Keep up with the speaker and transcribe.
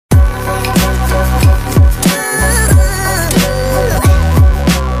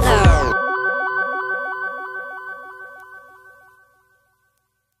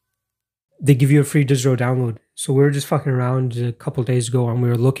They give you a free digital download. So we were just fucking around a couple days ago and we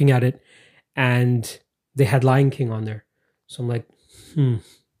were looking at it and they had Lion King on there. So I'm like, do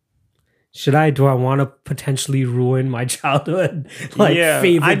I want to potentially ruin my childhood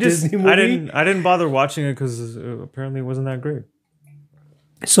favorite Disney movie? I didn't bother watching it because apparently it wasn't that great.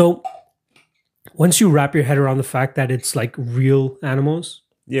 So once you wrap your head around the fact that it's like real animals,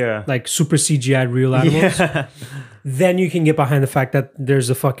 like super CGI real animals, then you can get behind the fact that there's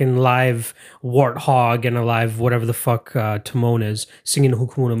a fucking live warthog and a live whatever the fuck Timon is singing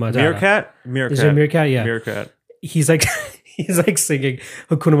Hakuna Matata. Meerkat? Is it Meerkat? Yeah. Meerkat. He's like singing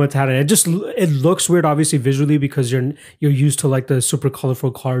Hakuna Matata. It looks weird, obviously visually, because you're used to like the super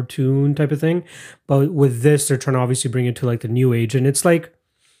colorful cartoon type of thing. But with this, they're trying to obviously bring it to like the new age, and it's like,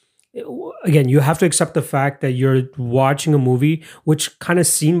 again, you have to accept the fact that you're watching a movie which kind of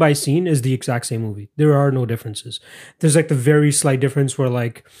scene by scene is the exact same movie. There are no differences. There's like the very slight difference where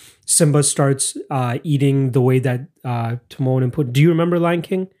like Simba starts eating the way that Timon and Pumbaa. Do you remember Lion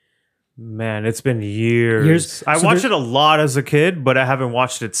King? Man, it's been years. I watched it a lot as a kid, but I haven't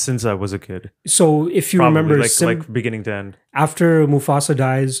watched it since I was a kid. So if you remember, like beginning to end. After Mufasa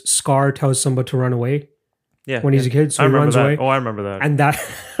dies, Scar tells Simba to run away. Yeah, when he's a kid, so he runs away. Oh, I remember that. And that,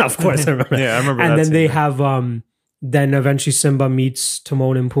 of course, I remember. Yeah, I remember. And that then they have, then eventually Simba meets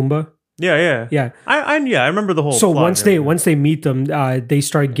Timon and Pumbaa. Yeah. I remember the whole. So once they meet them, they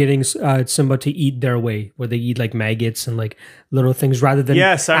start getting Simba to eat their way, where they eat like maggots and like little things rather than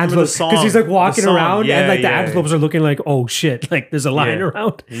I remember the song because he's like walking around and like the antelopes are looking like, oh shit, like there's a lion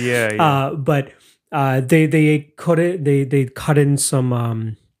around. But they cut it. They cut in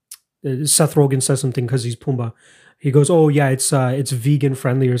some. Seth Rogen says something because he's Pumbaa. He goes, "Oh yeah, it's vegan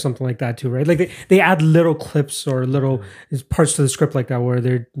friendly or something like that too, right?" Like they add little clips or little parts to the script like that where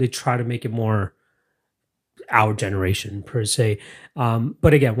they try to make it more our generation per se.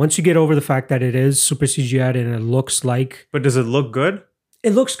 But again, once you get over the fact that it is super CGI and it looks like, but does it look good?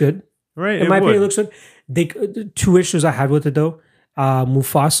 It looks good, right? In my opinion, it looks good. Two issues I had with it though.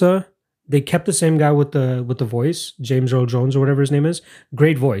 Mufasa. They kept the same guy with the voice, James Earl Jones or whatever his name is.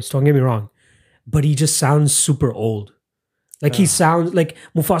 Great voice, don't get me wrong. But he just sounds super old. Like he sounds like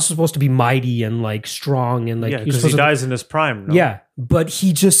Mufasa's supposed to be mighty and like strong and like because he dies in his prime. No? Yeah, but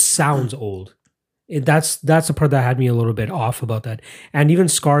he just sounds old. That's the part that had me a little bit off about that. And even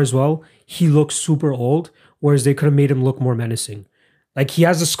Scar as well, he looks super old, whereas they could have made him look more menacing. Like he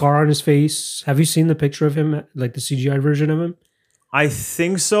has a scar on his face. Have you seen the picture of him, like the CGI version of him? I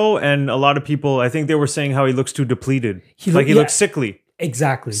think so, and a lot of people, I think they were saying how he looks too depleted. He looks sickly.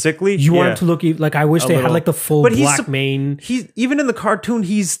 Exactly. Sickly? You want him to look like, I wish they had like the full black mane. He's even in the cartoon,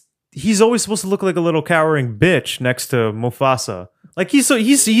 he's always supposed to look like a little cowering bitch next to Mufasa. Like he's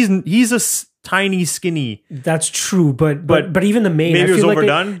a tiny, skinny. That's true, but even the mane, maybe I feel it was like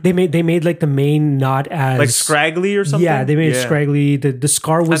overdone. They made like the mane not as like scraggly or something. Yeah, they made it scraggly. The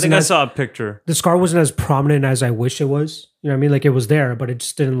scar wasn't. I saw a picture. The scar wasn't as prominent as I wish it was. You know what I mean? Like it was there, but it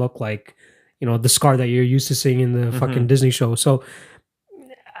just didn't look like, you know, the Scar that you're used to seeing in the fucking Disney show. So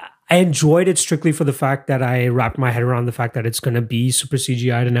I enjoyed it strictly for the fact that I wrapped my head around the fact that it's going to be super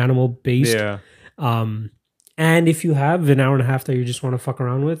CGI and animal based. Yeah. And if you have an hour and a half that you just want to fuck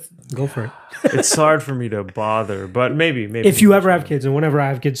around with, go for it. It's hard for me to bother, but maybe. If you ever have kids, and whenever I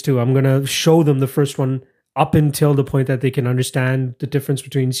have kids too, I'm going to show them the first one up until the point that they can understand the difference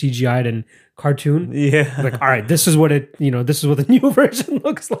between CGI and cartoon. Yeah. Like, all right, this is what this is what the new version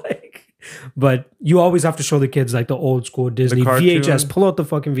looks like. But you always have to show the kids like the old school Disney VHS. Pull out the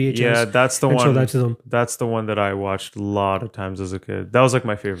fucking VHS. Yeah, that's the one. Show that to them. That's the one that I watched a lot of times as a kid. That was like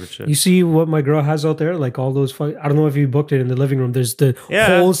my favorite shit. You see what my girl has out there? Like all those, I don't know if you booked it in the living room. There's the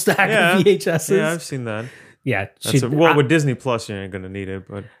whole stack of VHSs. Yeah, I've seen that. Yeah. With Disney Plus, you ain't going to need it,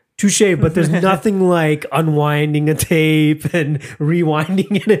 but... Touche, but there's nothing like unwinding a tape and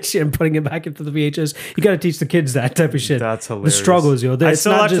rewinding it and shit and putting it back into the VHS. You got to teach the kids that type of shit. That's hilarious. The struggles, yo. It's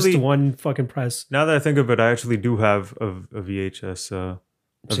not just one fucking press. Now that I think of it, I actually do have a VHS, a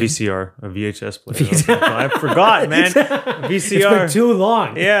VCR, a VHS player. I forgot, man. VCR. It's been too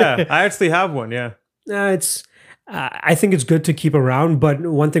long. Yeah, I actually have one, yeah. I think it's good to keep around, but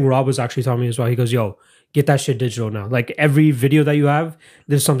one thing Rob was actually telling me as well, he goes, yo, get that shit digital now. Like every video that you have,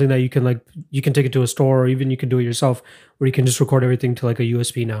 there's something that you can take it to a store or even you can do it yourself where you can just record everything to like a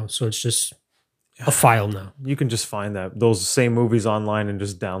USB now. So it's just a file now. You can just find those same movies online and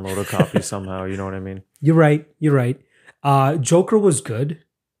just download a copy somehow. You know what I mean? You're right. Joker was good.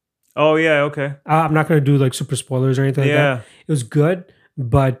 Oh yeah. Okay. I'm not going to do like super spoilers or anything like that. It was good,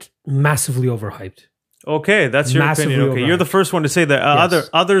 but massively overhyped. Okay, that's your Massively opinion. Okay, you're the overhyped. first one to say that. Yes.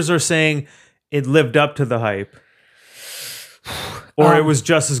 Others are saying it lived up to the hype, or it was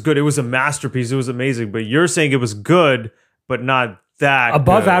just as good. It was a masterpiece. It was amazing. But you're saying it was good, but not that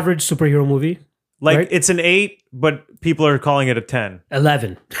Above good. average superhero movie. Like right? it's an 8, but people are calling it a 10.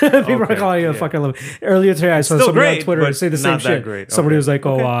 11. People are Okay, calling it a yeah. fucking 11. Earlier today, I saw still somebody great, on Twitter but say the same not that shit. great. Somebody Okay. was like,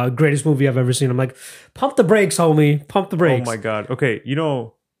 "Oh, greatest movie I've ever seen." I'm like, "Pump the brakes, homie. Pump the Oh brakes." my god. Okay, you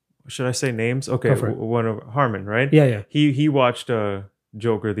know, should I say names? Okay, Go for it. one of Harmon, right? Yeah, yeah. He watched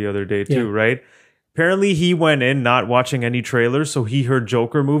Joker the other day too, Yeah. right? Apparently, he went in not watching any trailers, so he heard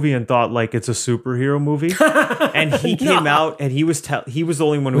Joker movie and thought like it's a superhero movie. And he came out and he was the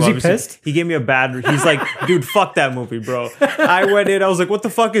only one who Was he obviously pissed? he gave me a bad. He's like, dude, fuck that movie, bro. I went in, I was like, what the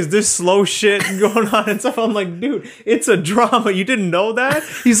fuck is this slow shit going on and stuff? I'm like, dude, it's a drama. You didn't know that?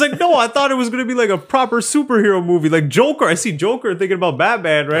 He's like, no, I thought it was gonna be like a proper superhero movie, like Joker. I see Joker thinking about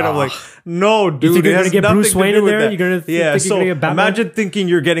Batman, right? I'm like, no, dude, think you're it gonna has get nothing Bruce to Wayne do in with there? that. You're gonna yeah. think you're So gonna get Batman? imagine thinking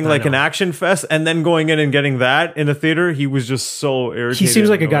you're getting like an know. action fest and then going in and getting that in a theater. He was just so irritated. He seems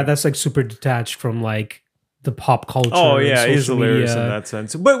like a and guy annoyed. that's like super detached from like the pop culture. Oh and yeah, he's social hilarious media. in that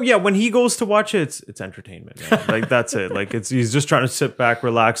sense. But yeah, when he goes to watch it, it's entertainment. Man. Like that's it. Like he's just trying to sit back,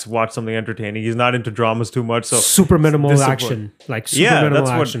 relax, watch something entertaining. He's not into dramas too much. So Super minimal disappoint- action, like super yeah, minimal that's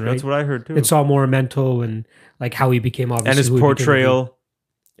action, what right? that's what I heard too. It's all more mental and like how he became obviously And his who he became. portrayal.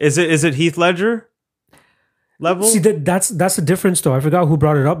 Is it Heath Ledger level? See, that's the difference though. I forgot who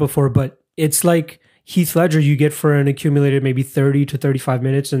brought it up before, but it's like Heath Ledger you get for an accumulated maybe 30 to 35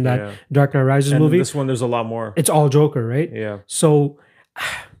 minutes in that Yeah. Dark Knight Rises and movie. this one, there's a lot more. It's all Joker, right? Yeah. So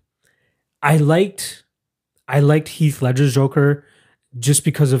I liked Heath Ledger's Joker just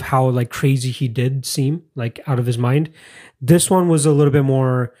because of how like crazy he did seem, like out of his mind. This one was a little bit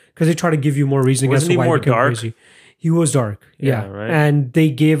more because they try to give you more reasoning as Wasn't to he why more he became dark? crazy. He was dark, Yeah, yeah. right. And they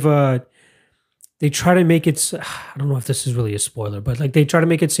gave they try to make it. I don't know if this is really a spoiler, but like they try to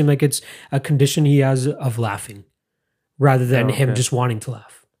make it seem like it's a condition he has of laughing, rather than Oh, him okay. just wanting to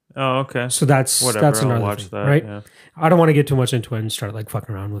laugh. Oh, okay. So that's Whatever. that's I'll another watch thing, that. right? Yeah. I don't want to get too much into it and start like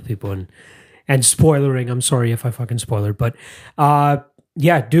fucking around with people and spoilering. I'm sorry if I fucking spoiler, but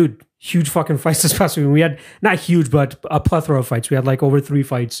yeah, dude, huge fucking fights this past week. We had not huge, but a plethora of fights. We had like over 3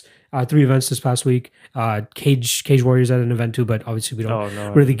 fights, 3 events this past week. Cage Warriors at an event too, but obviously we don't Oh,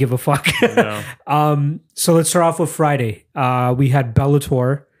 no. really give a fuck. No. So let's start off with Friday. We had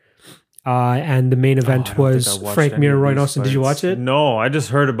Bellator. And the main Oh, I event don't was think I watched Frank any Mir, of Roy these Nelson. Did you fights. watch it? No, I just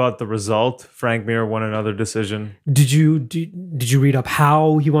heard about the result. Frank Mir won another decision. Did you read up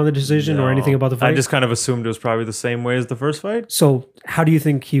how he won the decision or No. anything about the fight? I just kind of assumed it was probably the same way as the first fight. So how do you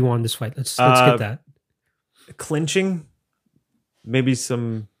think he won this fight? Let's get that. Clinching, maybe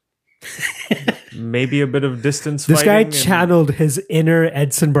maybe a bit of distance. This guy fighting and- channeled his inner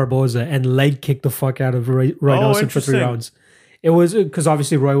Edson Barboza and leg kicked the fuck out of Roy Nelson for 3 interesting. rounds. It was because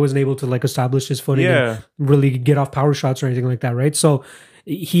obviously Roy wasn't able to like establish his footing Yeah. and really get off power shots or anything like that, right? So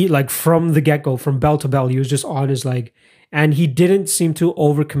he like from the get go, from bell to bell, he was just on his leg, and he didn't seem to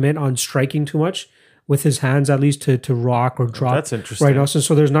overcommit on striking too much with his hands, at least to rock or drop. That's interesting. Roy Nelson.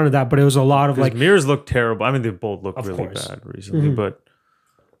 So there's none of that, but it was a lot of Because like. Mirrors look terrible. I mean, they both look really course. bad recently, but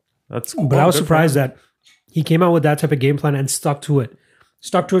that's. But I was surprised that he came out with that type of game plan and stuck to it.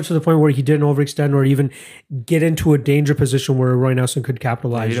 Stuck to it to the point where he didn't overextend or even get into a danger position where Roy Nelson could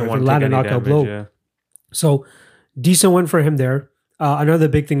capitalize you don't or want to land take a any knockout damage. blow. Yeah. So decent win for him there. Another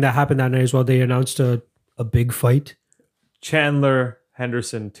big thing that happened that night as well, they announced a big fight. Chandler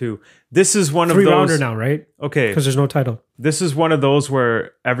Henderson too. This is one of 3-rounder those. now, right? Okay, Because there's no title. this is one of those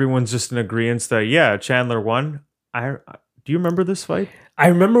where everyone's just in agreement that yeah, Chandler won. Do you remember this fight? I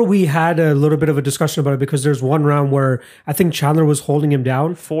remember we had a little bit of a discussion about it because there's one round where I think Chandler was holding him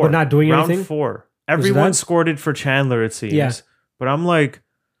down, but not doing Round anything. 4. Everyone that? scored it for Chandler, it seems. Yeah. But I'm like,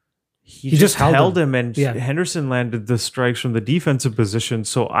 he just just held held him. him, and Yeah. Henderson landed the strikes from the defensive position.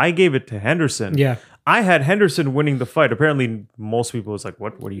 So I gave it to Henderson. Yeah. I had Henderson winning the fight. Apparently, most people was like,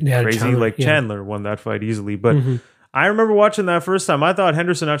 "What? What are you Yeah, crazy?" Chandler, Like yeah. Chandler won that fight easily. But Mm-hmm. I remember watching that first time. I thought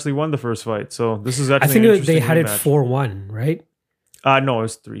Henderson actually won the first fight. So this is actually. I think an they interesting had it rematch. 4-1, right? No, it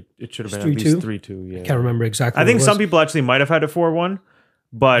was 3. It should have been It's at least 3-2? 3-2. Yeah. I can't remember exactly. I think what it some was. people actually might have had it 4-1,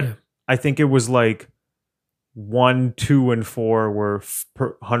 but Yeah. I think it was like 1, 2, and 4 were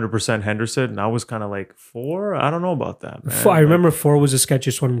 100% Henderson, and I was kind of like 4. I don't know about that, man. I remember 4 was the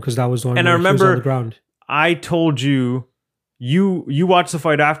sketchiest one because that was the one And where I he was on remember- the ground. I told you watched the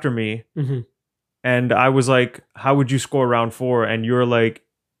fight after me, Mhm. and I was like, "How would you score round 4?" And you're like,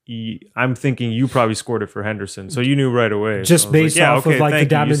 I'm thinking you probably scored it for Henderson, so you knew right away. Just So I was based like, yeah, off okay, of like the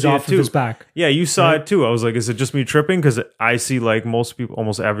thank you. You damage see it off of too. his back. Yeah, you saw it too. I was like, is it just me tripping? Because I see like most people,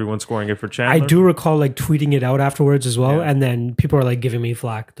 almost everyone scoring it for Chandler. I do recall like tweeting it out afterwards as well, Yeah. and then people are like giving me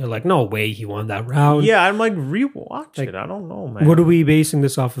flack. They're like, "No way, he won that round." Yeah, I'm like, rewatch it. I don't know, man. What are we basing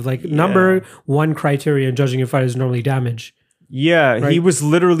this off of? Like number one criteria in judging a fight is normally damage. Yeah, he Right. was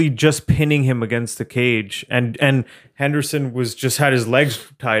literally just pinning him against the cage, and Henderson was just had his legs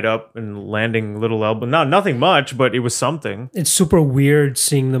tied up and landing little elbow. Nothing much, but it was something. It's super weird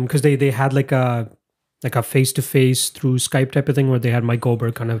seeing them because they had like a face to face through Skype type of thing where they had Mike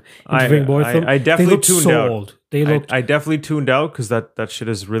Goldberg kind of interviewing both of them. I definitely they looked tuned so out. old. They looked I definitely tuned out because that shit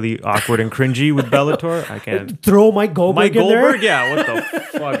is really awkward and cringy with Bellator. I can't. throw Mike Goldberg Mike in Goldberg, there. yeah, what the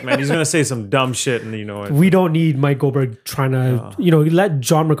fuck, man? He's gonna say some dumb shit, and you know what? We don't need Mike Goldberg trying to, let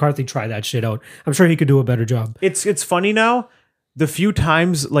John McCarthy try that shit out. I'm sure he could do a better job. It's funny now. The few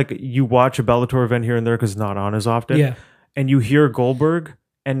times like you watch a Bellator event here and there because it's not on as often, Yeah. and you hear Goldberg,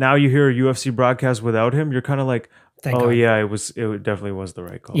 and now you hear a UFC broadcast without him, you're kind of like, Thank oh God. yeah, it definitely was the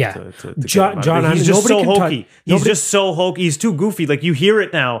right call. Yeah. to John- get him out of John, it. He's just so nobody can hokey. He's nobody- just so hokey. He's too goofy. Like you hear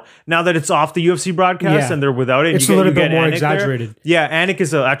it now that it's off the UFC broadcast Yeah. and they're without it. It's you a little you bit more Anik there. exaggerated. Yeah, Anik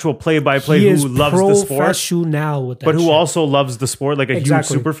is an actual play-by-play He is who loves the sport, professional with that but who shit. also loves the sport, like a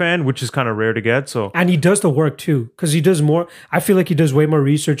Exactly. huge super fan, which is kind of rare to get. So And he does the work too, because he does more. I feel like he does way more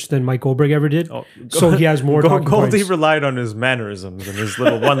research than Mike Goldberg ever did. So he has more talking Goldie points. relied on his mannerisms and his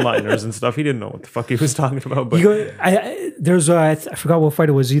little one-liners and stuff. He didn't know what the fuck he was talking about. But There's I forgot what fight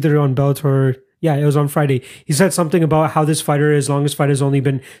it was, either on Bellator. Yeah, it was on Friday. He said something about how this fighter, his longest fight has only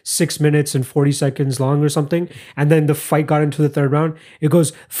been 6 minutes and 40 seconds long or something. And then the fight got into the third round. It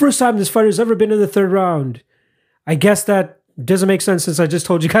goes, first time this fighter's ever been in the third round. I guess that doesn't make sense since I just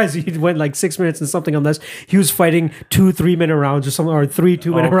told you guys he went like 6 minutes and something unless he was fighting 2 3-minute rounds or something, or 3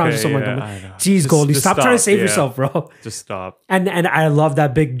 2-minute rounds or something yeah, like I that. know. Jeez, Just- Goldie, just stop trying to stop, save yeah. yourself, bro. just stop. And I love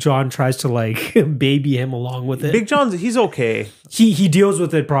that Big John tries to like baby him along with it. Big John's, he's okay. He deals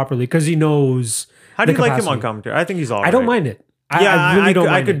with it properly because he knows. How do the you like him capacity. on commentary? I think he's all right. I don't mind it. Yeah, I really don't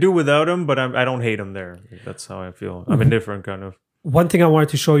I mind could it. do without him, but I don't hate him there. That's how I feel. I'm indifferent, kind of. One thing I wanted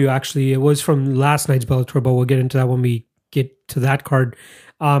to show you actually, it was from last night's Bellator, but we'll get into that when we get to that card.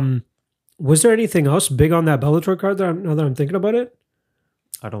 Was there anything else big on that Bellator card now that I'm thinking about it?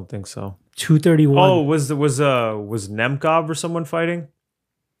 I don't think so. 231. Oh, was Nemkov or someone fighting?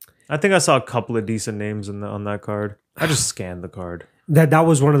 I think I saw a couple of decent names on that card. I just scanned the card. That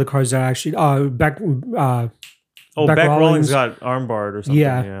was one of the cards that actually Beck Beck Rawlings Rawlings got armbarred or something.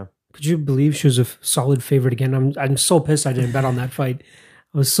 Yeah. Yeah. could you believe she was a solid favorite again? I'm so pissed I didn't bet on that fight.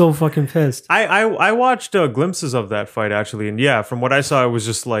 I was so fucking pissed. I watched glimpses of that fight actually, and yeah, from what I saw, it was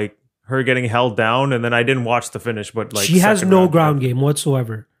just like her getting held down, and then I didn't watch the finish, but like She has second no round, ground game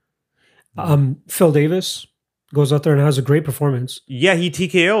whatsoever. Phil Davis goes out there and has a great performance. Yeah, he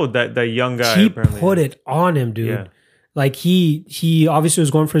TKO'd that young guy. He apparently. put it on him, dude. Yeah. Like he obviously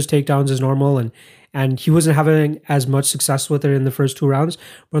was going for his takedowns as normal, and he wasn't having as much success with it in the first 2 rounds.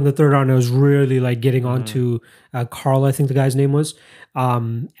 But in the third round, it was really like getting on to Carl, I think the guy's name was.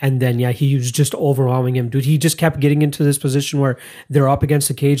 And then yeah, he was just overwhelming him, dude. He just kept getting into this position where they're up against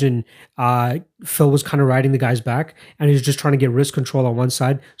the cage, and Phil was kind of riding the guy's back, and he was just trying to get wrist control on one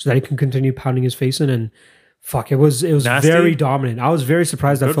side so that he can continue pounding his face in. And fuck, it was Nasty. very dominant. I was very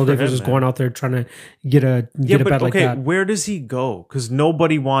surprised that Good Phil for Davis him, was man. going out there trying to get a bet like that. Where does he go? Because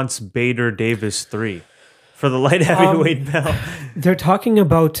nobody wants Bader Davis 3 for the light heavyweight belt. They're talking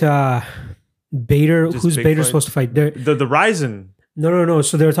about Bader. Just Who's big Bader fight. supposed to fight? They're, The Ryzen. no.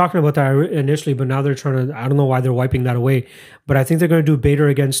 So they were talking about that initially, but now they're trying to. I don't know why they're wiping that away. But I think they're going to do Bader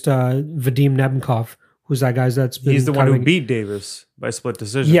against Vadim Nebnkov, who's that guy that's been. He's the one kind who of- beat Davis by split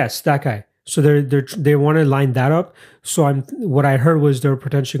decision. Yes, that guy. So they want to line that up. So what I heard was they're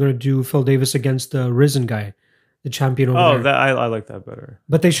potentially going to do Phil Davis against the Risen guy, the champion over Oh, there. that I like that better.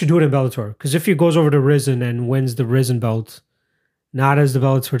 But they should do it in Bellator, because if he goes over to Risen and wins the Risen belt, not as the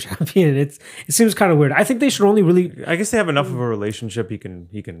Bellator champion, it seems kind of weird. I think they should only really. I guess they have enough of a relationship. He can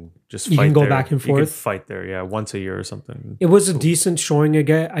just You fight can go there. back and He can forth. fight there, yeah, once a year or something. It was a decent showing,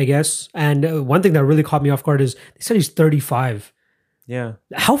 I guess. And one thing that really caught me off guard is they said he's 35. Yeah.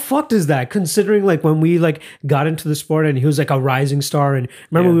 How fucked is that? Considering like when we like got into the sport and he was like a rising star, and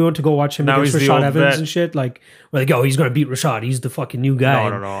remember Yeah. we went to go watch him Now against he's the Rashad old Evans vet. and shit. Like we're like, oh, he's gonna beat Rashad. He's the fucking new guy.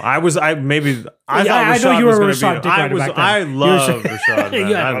 No. I I Yeah, I thought know Rashad you were a was going Rashad to dick beat him. rider back then. I You were love so- Rashad, man.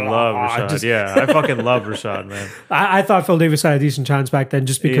 Yeah, I love Rashad. just- Yeah, I fucking love Rashad, man. I thought Phil Davis had a decent chance back then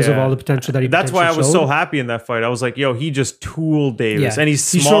just because of Yeah. all the potential that he That's why I was potentially so showed. happy in that fight. I was like, yo, he just tooled Davis, and he's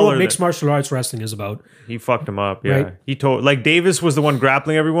He showed smaller. what mixed martial arts wrestling is about. He fucked him up. Yeah, Right. he told like Davis was the one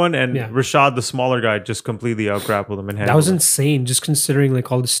grappling everyone, and Yeah. Rashad, the smaller guy, just completely out grappled him and That handled was him. insane, just considering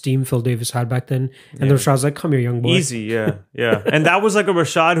like all the steam Phil Davis had back then. And the Rashad's like, come here, young boy. Easy, yeah, yeah. And that was like a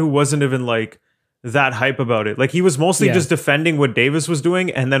Rashad who wasn't even like that hype about it. Like he was mostly Yeah. just defending what Davis was doing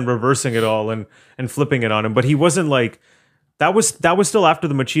and then reversing it all and flipping it on him. But he wasn't like that was still after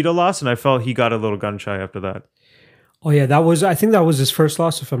the Machida loss, and I felt he got a little gun shy after that. Oh yeah, I think that was his first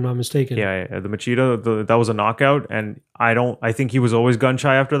loss, if I'm not mistaken. Yeah. The Machida, that was a knockout, and I think he was always gun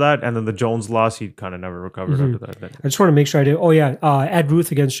shy after that. And then the Jones loss, he kind of never recovered Mm-hmm. after that. I just want to make sure I did. Oh yeah, Ed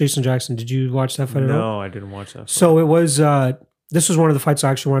Ruth against Jason Jackson. Did you watch that fight at all? No, I didn't watch that. So it was. This was one of the fights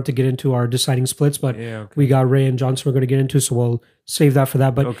I actually wanted to get into our deciding splits, but Yeah, okay. we got Ray and Johnson we're going to get into, so we'll save that for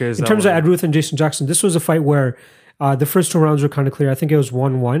that. But Okay, is in that terms of one- Ed Ruth and Jason Jackson, this was a fight where the first two rounds were kind of clear. I think it was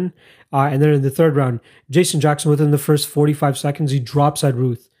 1-1. And then in the third round, Jason Jackson, within the first 45 seconds, he drops Ed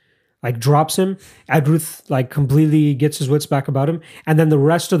Ruth. Like drops him. Ed Ruth like completely gets his wits back about him. And then the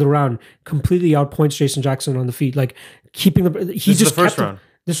rest of the round completely outpoints Jason Jackson on the feet. Like keeping the This is the first kept him- round.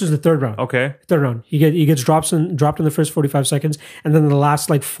 This was the third round. Okay. Third round. He gets dropped in the first 45 seconds, and then the last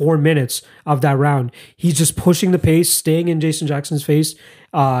like 4 minutes of that round, he's just pushing the pace, staying in Jason Jackson's face,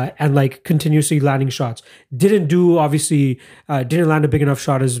 and like continuously landing shots. Didn't land a big enough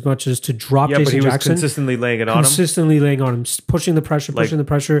shot as much as to drop Yeah, but Jason he was Jackson. consistently laying it on him. Consistently laying on him, pushing the pressure, pushing the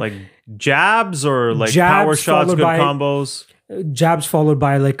pressure. Like jabs or like Jabs power shots, followed good by- combos. Jabs followed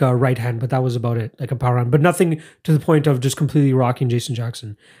by like a right hand, but that was about it, like a power hand, but nothing to the point of just completely rocking Jason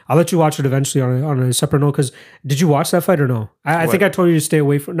Jackson. I'll let you watch it eventually on a separate note. Because did you watch that fight or no? I think I told you to stay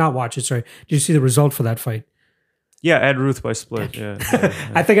away from, not watch it. Sorry, did you see the result for that fight? Yeah, Ed Ruth by split. Yeah.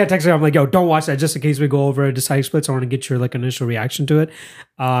 I think I texted him, I'm like, yo, don't watch that just in case we go over a deciding splits. I want to get your like initial reaction to it.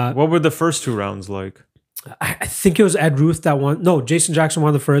 What were the first two rounds like? I think it was Ed Ruth that won. No, Jason Jackson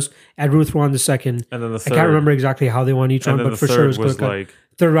won the first. Ed Ruth won the second. And then the I third. can't remember exactly how they won each And round, then but the for third sure it was was clear cut. like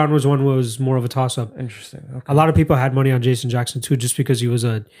Third round was more of a toss up. interesting. Okay. A lot of people had money on Jason Jackson too, just because he was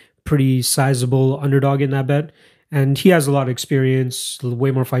a pretty sizable underdog in that bet. And he has a lot of experience, way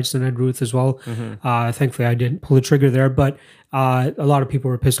more fights than Ed Ruth as well. Thankfully, I didn't pull the trigger there, but a lot of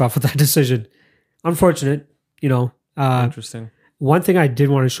people were pissed off with that decision. Unfortunate, you know. Interesting. One thing I did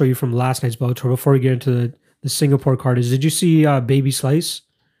want to show you from last night's Bellator before we get into the Singapore card is, did you see Baby Slice?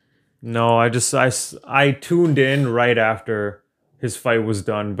 No, I tuned in right after his fight was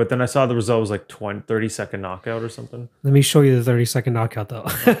done, but then I saw the result was like 30-second knockout or something. Let me show you the 30-second knockout though.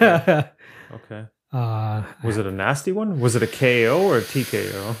 Okay. uh, Was it a nasty one? Was it a KO or a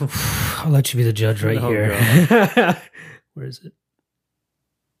TKO? I'll let you be the judge right Oh, here. Where is it?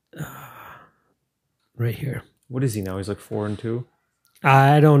 Right here. What is he now? He's like 4-2.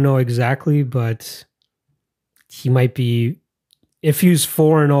 I don't know exactly, but he might be. If he's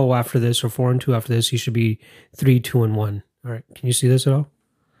 4-0 after this or 4-2 after this, he should be 3-2-1. All right, can you see this at all?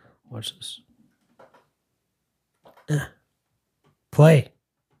 Watch this. Play,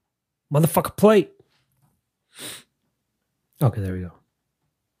 motherfucker, play. Okay, there we go.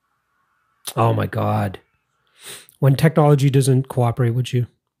 Oh my god, when technology doesn't cooperate with you.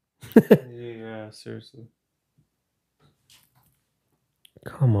 Yeah, seriously.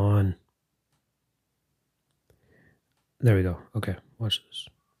 Come on. There we go. Okay, watch this.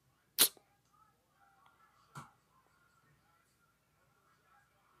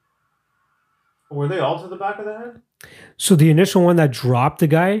 Were they all to the back of the head? So the initial one that dropped the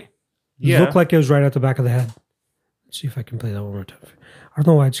guy Yeah. looked like it was right at the back of the head. Let's see if I can play that one more time. I don't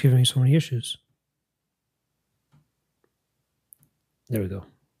know why it's giving me so many issues. There we go.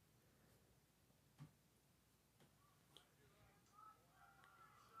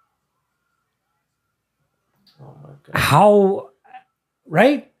 Oh my god. How,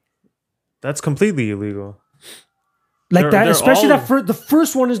 right? That's completely illegal. Like They're- that, they're especially all- the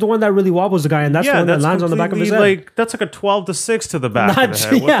first one is the one that really wobbles the guy, and that's the one that lands on the back of his head. completely, like that's like a 12-6 to the back Not- of the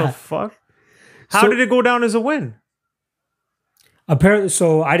head. What yeah. the fuck? How So- did it go down as a win? Apparently,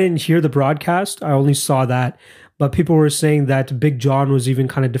 so I didn't hear the broadcast. I only saw that. But people were saying that Big John was even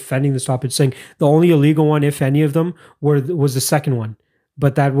kind of defending the stoppage, saying the only illegal one, if any of them, was the second one.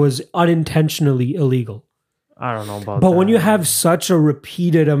 But that was unintentionally illegal. I don't know about that. But when you have such a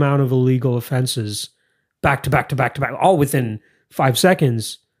repeated amount of illegal offenses, back to back to back to back, all within 5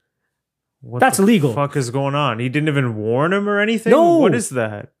 seconds, What That's the illegal. fuck is going on? He didn't even warn him or anything? No. What is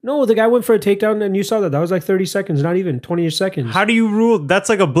that? No, the guy went for a takedown, and you saw that. That was like 30 seconds, not even 20 seconds. How do you rule? That's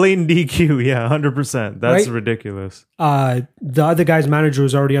like a blatant DQ. Yeah, 100%. That's Right? ridiculous. The other guy's manager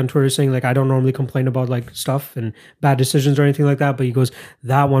was already on Twitter saying, like, I don't normally complain about like stuff and bad decisions or anything like that, but he goes,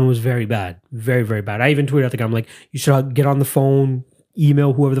 that one was very bad. Very, very bad. I even tweeted at the guy, I'm like, you should get on the phone,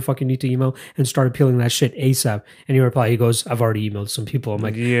 email whoever the fuck you need to email, and start appealing that shit ASAP. And he replied, he goes, I've already emailed some people. I'm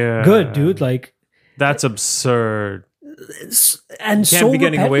like, Yeah. good, dude. Like, That's absurd. and Can't so be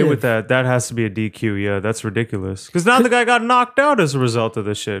getting away with repetitive. that. That has to be a DQ. Yeah, that's ridiculous. Because now the guy got knocked out as a result of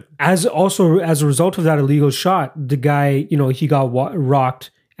this shit. As a result of that illegal shot, the guy, he got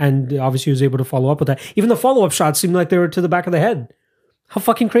rocked, and obviously was able to follow up with that. Even the follow-up shots seemed like they were to the back of the head. How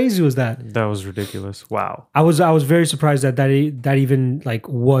fucking crazy was that? That was ridiculous. Wow. I was very surprised that even like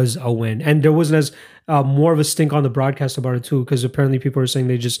was a win, and there wasn't as more of a stink on the broadcast about it too, because apparently people are saying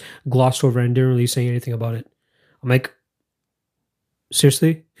they just glossed over and didn't really say anything about it. I'm like,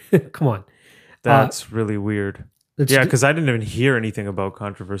 seriously, come on. That's really weird. It's- Yeah, because I didn't even hear anything about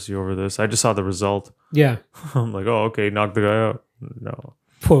controversy over this. I just saw the result. yeah, I'm like, oh, okay, knock the guy out. No.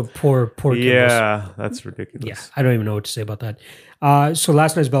 poor kid. Yeah, that's ridiculous. Yeah, I don't even know what to say about that. So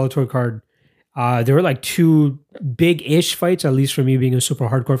last night's Bellator card, there were like two big-ish fights, at least for me being a super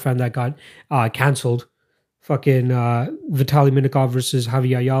hardcore fan, that got canceled. Fucking Vitaly Minakov versus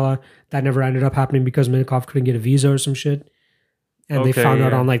Javi Ayala. That never ended up happening because Minakov couldn't get a visa or some shit. And they Okay, found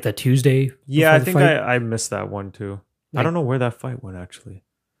out yeah. on like the Tuesday. Yeah, before I the think fight. I missed that one too. I Like- don't know where that fight went actually.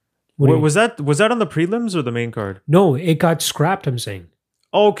 What do you- Was that on the prelims or the main card? No, it got scrapped, I'm saying.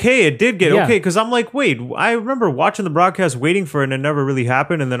 Okay, it did get Yeah. okay because I'm like, wait, I remember watching the broadcast, waiting for it, and it never really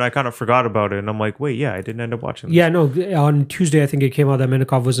happened, and then I kind of forgot about it, and I'm like, wait, yeah, I didn't end up watching. This. Yeah, no, on Tuesday, I think it came out that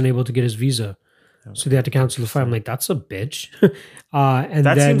Minakov wasn't able to get his visa. So they had to cancel the fight. I'm like, that's a bitch. And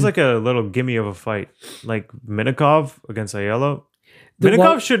that then, seems like a little gimme of a fight, like Minakov against Ayala. Minakov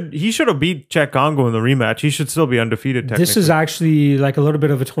well- should have beat Cheick Kongo in the rematch. He should still be undefeated. Technically. this is actually like a little bit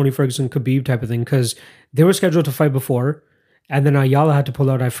of a Tony Ferguson Khabib type of thing, because they were scheduled to fight before, and then Ayala had to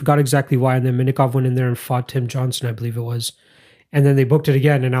pull out. I forgot exactly why. And then Minakov went in there and fought Tim Johnson, I believe it was. And then they booked it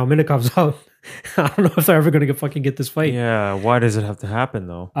again, and now Minakov's out. I don't know if they're ever going to fucking get this fight. Yeah, why does it have to happen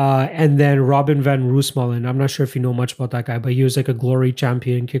though? And then Robin Van Roosmalen. I'm not sure if you know much about that guy, but he was like a glory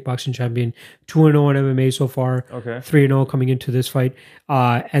champion, kickboxing champion, 2-0 in MMA so far, Okay. 3-0 coming into this fight.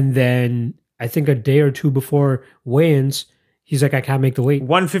 And then I think a day or two before weigh-ins, he's like, I can't make the weight.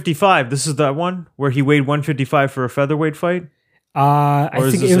 155. This is that one where he weighed 155 for a featherweight fight. I Or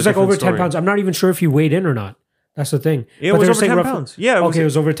is think this it a was like over different 10 story? pounds. I'm not even sure if he weighed in or not. That's the thing. It But was they were over saying 10 roughly- pounds. Yeah. Okay, it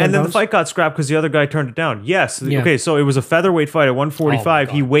was over 10 And then pounds? the fight got scrapped because the other guy turned it down. Yes. Yeah. Okay, so it was a featherweight fight at 145.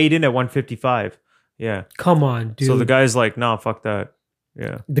 Oh my He God. weighed in at 155. Yeah. Come on, dude. So the guy's like, nah, fuck that.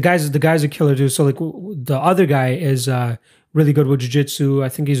 Yeah. the guy's a killer dude. So like the other guy is really good with jiu-jitsu. I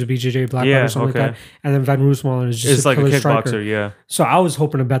think he's a BJJ black belt Yeah, or something okay. like that. And then Van Roosmalen is just It's like a killer kickboxer. striker. Yeah. So I was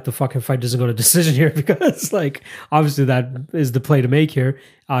hoping to bet the fucking fight doesn't go to decision here, because like obviously that is the play to make here,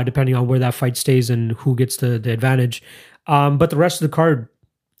 depending on where that fight stays and who gets the advantage. But the rest of the card,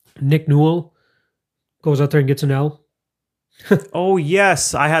 Nick Newell goes out there and gets an L. Oh,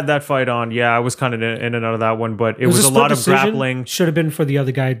 yes. I had that fight on. Yeah, I was kind of in and out of that one, but it was a split lot of decision. grappling. Should have been for the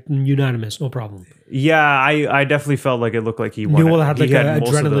other guy, unanimous, no problem. Yeah, I definitely felt like it looked like he won. Newell it. had He like an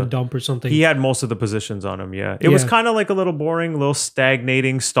most of adrenaline the- dump or something. He had most of the positions on him, yeah. It was Yeah. kind of like a little boring, a little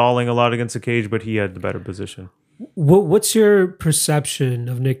stagnating, stalling a lot against the cage, but he had the better position. What's your perception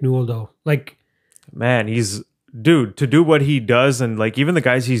of Nick Newell though? Like, Man, dude, to do what he does, and like even the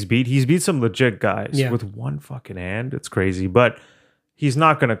guys he's beat some legit guys Yeah. with one fucking hand. It's crazy, but he's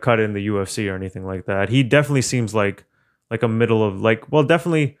not going to cut in the UFC or anything like that. He definitely seems like a middle of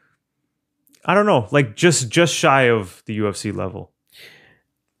definitely, I don't know, like just shy of the UFC level.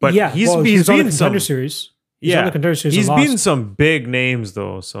 But yeah, he's on the beaten Contender some. Series. He's on the Contender Series. He's and beaten lost. some big names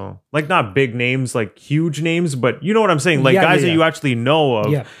though, so like not big names, like huge names, but you know what I'm saying, like Yeah, guys yeah, that you actually know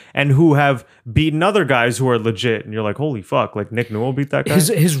of, Yeah. and who have beaten other guys who are legit, and you're like, holy fuck, like Nick Newell beat that guy.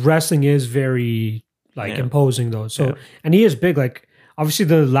 His wrestling is very like Yeah. imposing though. So Yeah. and he is big. Like obviously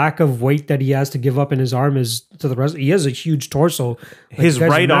the lack of weight that he has to give up in his arm is to the rest. He has a huge torso. Like, His the guy's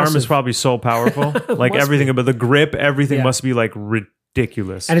right arm is massive. probably so powerful, like Must everything about the grip, everything Yeah. must be like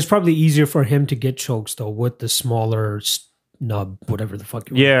ridiculous. And it's probably easier for him to get chokes though with the smaller nub, whatever the fuck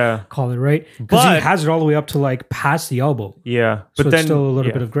you yeah, call it, right? Because he But- has it all the way up to like past the elbow. yeah, So but it's then still a little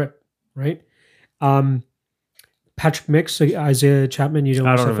yeah. bit of grip, right? Patrick Mix, Isaiah Chapman, you don't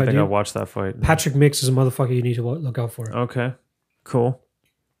I watch don't that even fight, think do I you? watched that fight. No. Patrick Mix is a motherfucker you need to look out for. Okay, cool.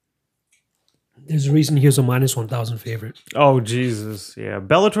 There's a reason he was a minus 1,000 favorite. Oh Jesus, yeah.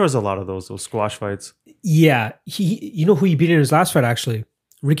 Bellator has a lot of those squash fights. Yeah, you know who he beat in his last fight actually?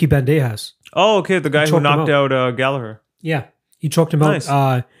 Ricky Bandejas. Oh, okay, the guy who knocked out Gallagher. Yeah, he choked him Nice.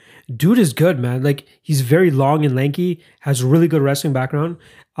 out. Dude is good, man. Like he's very long and lanky, has really good wrestling background,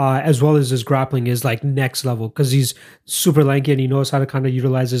 as well as his grappling is like next level because he's super lanky and he knows how to kind of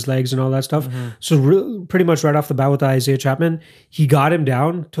utilize his legs and all that stuff. So pretty much right off the bat with Isaiah Chapman, he got him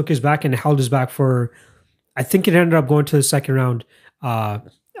down, took his back and held his back for, I think it ended up going to the second round. I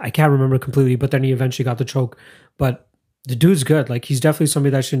can't remember completely, but then he eventually got the choke. But the dude's good. Like he's definitely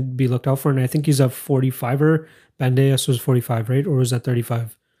somebody that should be looked out for. And I think he's a 45er. Bandejas was 45, right? Or was that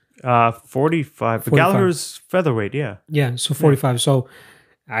 35? 45. But Gallagher's featherweight, yeah. Yeah, so 45. Yeah. So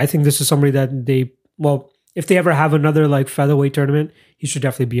I think this is somebody that if they ever have another like featherweight tournament, he should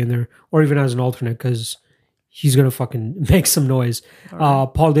definitely be in there, or even as an alternate because he's gonna fucking make some noise. Right.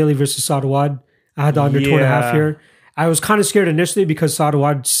 Paul Daly versus Sadawad. I had the under 2.5 here. I was kind of scared initially because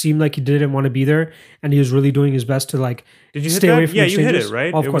Sadawad seemed like he didn't want to be there, and he was really doing his best to like stay away from you hit it,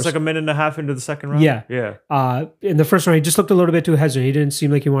 right? It was like a minute and a half into the second round. Yeah. In the first round, he just looked a little bit too hesitant. He didn't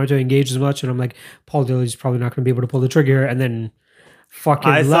seem like he wanted to engage as much, and I'm like, Paul Daly's probably not going to be able to pull the trigger. And then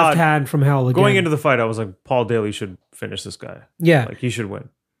fucking left hand from hell again. Going into the fight, I was like, Paul Daly should finish this guy. Yeah. Like he should win.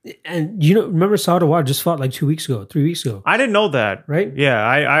 And remember Sadawad just fought like 3 weeks ago. I didn't know that. Right? Yeah,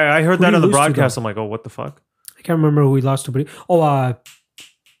 I heard that on the broadcast. I'm like, oh, what the fuck? I can't remember who he lost to.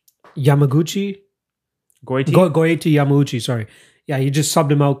 Yamaguchi? Goiti Yamaguchi, sorry. Yeah, he just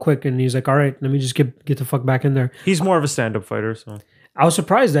subbed him out quick and he's like, all right, let me just get the fuck back in there. He's more of a stand-up fighter, so. I was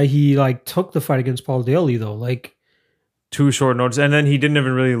surprised that he like took the fight against Paul Daly though. Like too short notice. And then he didn't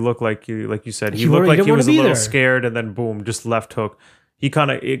even really look like you said. He looked like he was a little scared and then boom, just left hook. He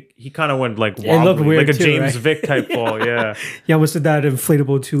kind of went like wobbly, like a James Vick type fall. Yeah. He almost did that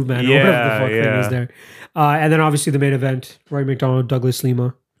inflatable tube, man. Yeah, whatever the fuck thing is there. And then obviously the main event, Rory McDonald, Douglas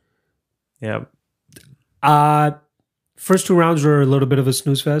Lima. Yeah. First 2 rounds were a little bit of a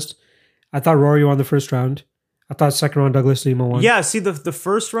snooze fest. I thought Rory won the first round. I thought second round Douglas Lima won. Yeah, see the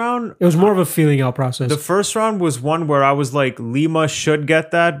first round, it was more of a feeling out process. The first round was one where I was like, Lima should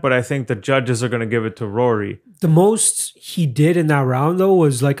get that, but I think the judges are going to give it to Rory. The most he did in that round though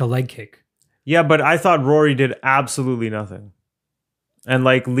was like a leg kick. Yeah, but I thought Rory did absolutely nothing, and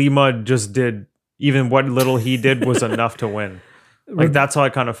like Lima just did. Even what little he did was enough to win. Like that's how I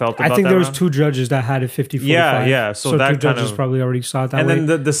kind of felt about that. I think there was round. 2 judges that had it 50-45. Yeah. So that 2 judges probably already saw it that and way. And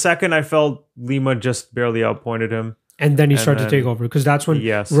then the second I felt Lima just barely outpointed him. And then he started to take over because that's when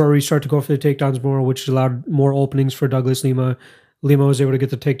Rory started to go for the takedowns more, which allowed more openings for Douglas Lima. Lima was able to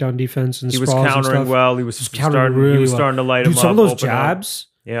get the takedown defense and he was countering well. He was starting to light him up. Some of those jabs.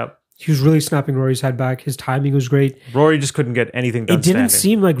 Yep. He was really snapping Rory's head back. His timing was great. Rory just couldn't get anything done. It didn't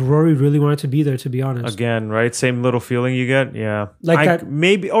seem like Rory really wanted to be there, to be honest. Again, right? Same little feeling you get. Yeah. Like that.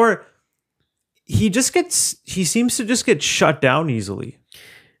 Maybe, or he seems to just get shut down easily.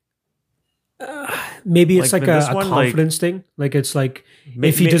 Maybe it's like a confidence thing. Like it's like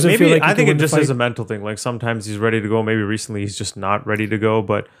if he doesn't feel like I think it just is a mental thing. Like sometimes he's ready to go. Maybe recently he's just not ready to go.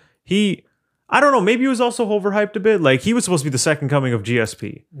 But I don't know. Maybe he was also overhyped a bit. Like he was supposed to be the second coming of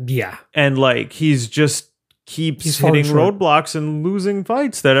GSP. Yeah. And like he's keeps hitting roadblocks and losing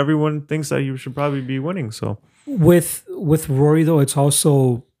fights that everyone thinks that he should probably be winning. So with Rory though, it's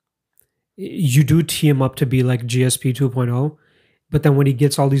also you do tee him up to be like GSP 2.0. But then when he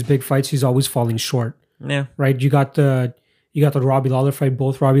gets all these big fights, he's always falling short. Yeah. Right? You got the Robbie Lawler fight,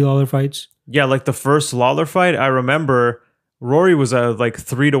 both Robbie Lawler fights. Yeah, like the first Lawler fight, I remember Rory was a like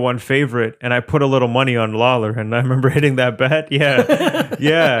 3-1 favorite, and I put a little money on Lawler, and I remember hitting that bet. Yeah.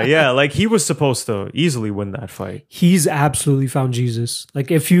 yeah. Like he was supposed to easily win that fight. He's absolutely found Jesus. Like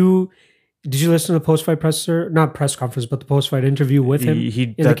did you listen to the post-fight not press conference, but the post-fight interview with him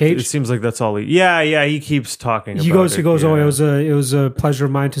in the cage? It seems like that's all he keeps talking about He goes, oh, it was a pleasure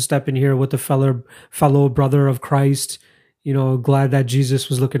of mine to step in here with the fellow brother of Christ. You know, glad that Jesus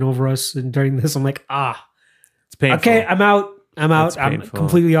was looking over us. And during this, I'm like, it's painful. Okay, I'm out. I'm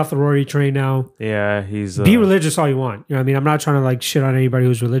completely off the Rory train now. Yeah, he's... Be religious all you want. You know what I mean? I'm not trying to like shit on anybody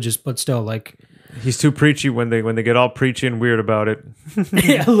who's religious, but still like... He's too preachy when they get all preachy and weird about it.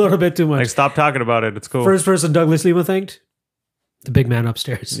 Yeah, a little bit too much. Like, stop talking about it. It's cool. First person Douglas Lima thanked? The big man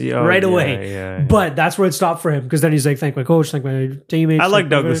upstairs. Right away. Yeah. But that's where it stopped for him because then he's like, thank my coach, thank my teammates. I like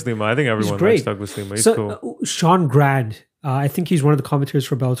Douglas Lima. I think everyone likes Douglas Lima. He's cool. Sean Grand, I think he's one of the commentators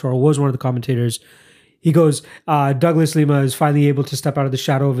for Bellator, or was one of the commentators. He goes, Douglas Lima is finally able to step out of the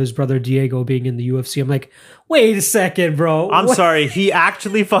shadow of his brother Diego being in the UFC. I'm like, wait a second, bro. I'm sorry. He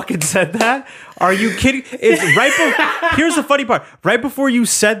actually fucking said that? Are you kidding? It's right. Here's the funny part. Right before you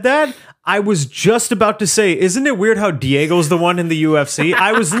said that, I was just about to say, isn't it weird how Diego's the one in the UFC?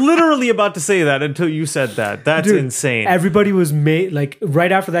 I was literally about to say that until you said that. That's insane. Everybody was like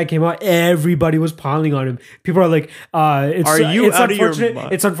right after that came out, everybody was piling on him. People are like, it's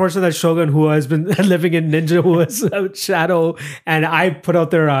unfortunate that Shogun, who has been living in Ninja, who was shadow, and I put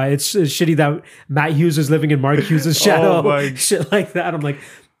out there, it's shitty that Matt Hughes is living in Mark Hughes' shadow, shit like that. I'm like,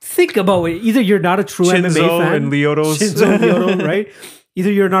 think about it. Either you're not a true MMA fan, and Lyoto's. Shinzo and Lyoto, right? Either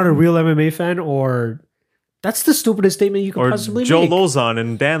you're not a real MMA fan, or that's the stupidest statement you could possibly Joe make. Lozon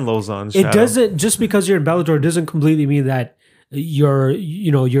and Dan Lozon's It shadow. doesn't, just because you're in Bellator, it doesn't completely mean that your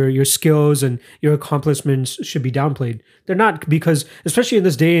skills and your accomplishments should be downplayed. They're not, because especially in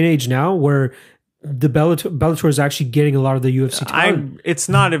this day and age now, where the Bellator is actually getting a lot of the UFC talent. It's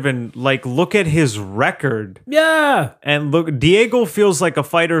not even like, look at his record. Yeah. And look, Diego feels like a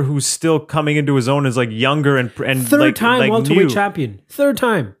fighter who's still coming into his own, is like younger and third time welterweight champion. Third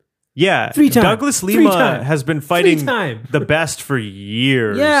time. Yeah. 3 times. Douglas Lima has been fighting the best for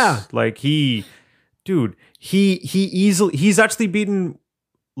years. Yeah. Like he's actually beaten.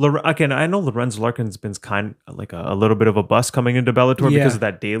 Again, I know Lorenzo Larkin's been kind of like a little bit of a bust coming into Bellator because of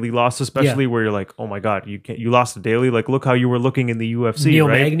that Daly loss, especially where you're like, oh my god, you lost to Daly. Like, look how you were looking in the UFC, Neil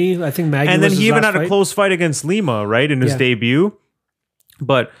right? Magny, I think Magny, and was then he his even last had a close fight against Lima, right, in his debut.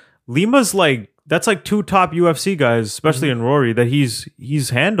 But Lima's like, that's like 2 top UFC guys, especially in Rory, that he's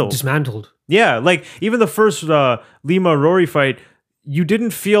handled, dismantled. Yeah, like even the first Lima Rory fight, you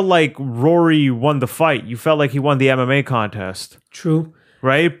didn't feel like Rory won the fight. You felt like he won the MMA contest. True.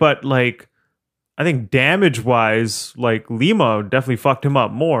 Right? But like, I think damage-wise, like Lima definitely fucked him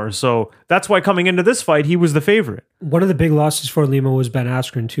up more. So that's why coming into this fight, he was the favorite. One of the big losses for Lima was Ben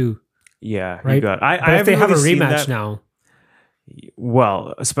Askren too. Yeah, right. But if they have a rematch now,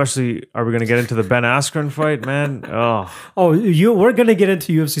 well, especially, are we going to get into the Ben Askren fight, man? We're going to get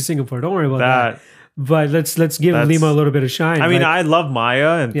into UFC Singapore. Don't worry about that. But let's give Lima a little bit of shine. I mean, I love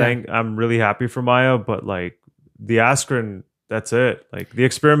Maya, and I'm really happy for Maya, but like the Askren. That's it. Like, the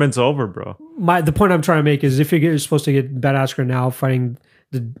experiment's over, bro. The point I'm trying to make is, if you're supposed to get Ben Askren now fighting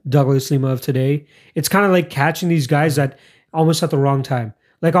the Douglas Lima of today, it's kind of like catching these guys at almost at the wrong time.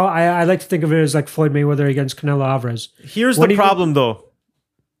 Like, I like to think of it as like Floyd Mayweather against Canelo Alvarez. Here's the problem, though.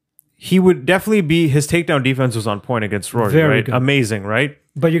 He would definitely be, his takedown defense was on point against Rory, very right? good. Amazing, right?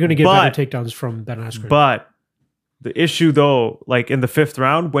 But you're going to get better takedowns from Ben Askren. But the issue, though, like in the 5th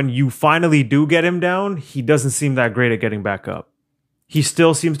round, when you finally do get him down, he doesn't seem that great at getting back up. He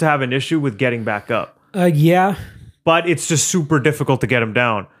still seems to have an issue with getting back up. Yeah. But it's just super difficult to get him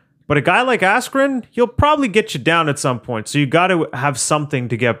down. But a guy like Askren, he'll probably get you down at some point. So you got to have something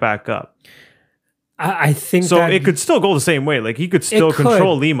to get back up. I think so. It could still go the same way. Like, he could still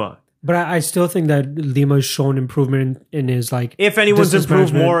control Lima. But I still think that Lima's shown improvement in his, like, if anyone's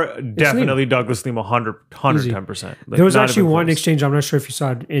improved more, definitely Douglas Lima, 110%. Like, there was actually one exchange. I'm not sure if you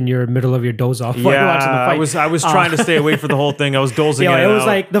saw it in your middle of your doze off. Yeah, watching the fight. I was trying to stay away for the whole thing. I was dozing. Yeah, it was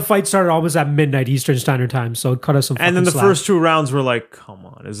like the fight started almost at midnight Eastern Standard Time, so it cut us some. And then the first 2 rounds were like, come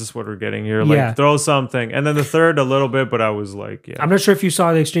on, is this what we're getting here? Like, throw something. And then the third a little bit, but I was like, yeah. I'm not sure if you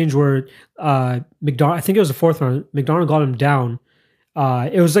saw the exchange where McDonald, I think it was the 4th round, McDonald got him down.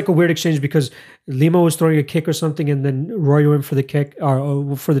 It was like a weird exchange because Lima was throwing a kick or something, and then Roy went for the kick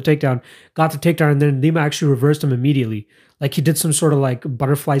or for the takedown, got the takedown, and then Lima actually reversed him immediately. Like, he did some sort of like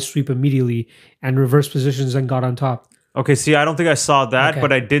butterfly sweep immediately and reversed positions and got on top. Okay, see, I don't think I saw that,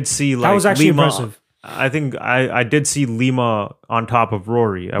 but I did see like that was actually Lima, impressive. I think I did see Lima on top of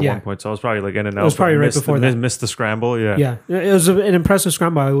Rory at one point, so I was probably like in and out. It was probably right before that. Missed the scramble, yeah. Yeah, it was an impressive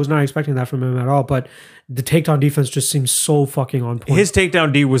scramble. I was not expecting that from him at all, but the takedown defense just seems so fucking on point. His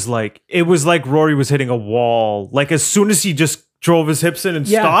takedown D was like, it was like Rory was hitting a wall. Like, as soon as he just drove his hips in and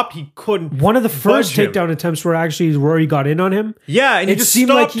stopped, he couldn't. One of the first takedown attempts where actually Rory got in on him. Yeah, and he just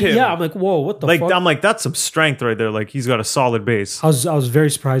stopped him. Yeah, I'm like, whoa, what the fuck? I'm like, that's some strength right there. Like, he's got a solid base. I was very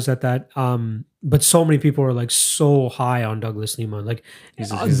surprised at that. But so many people were like so high on Douglas Lima. Like,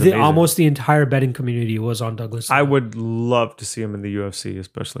 he's almost the entire betting community was on Douglas Lima. I would love to see him in the UFC,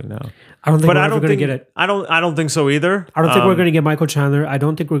 especially now. I don't think we're ever going to get it. I don't think so either. I don't think we're going to get Michael Chandler. I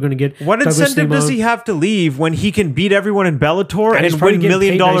don't think we're going to get What Douglas incentive Lima. does he have to leave when he can beat everyone in Bellator and win $1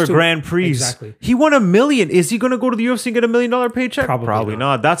 million Grand Prix? Exactly. He won $1 million. Is he going to go to the UFC and get $1 million paycheck? Probably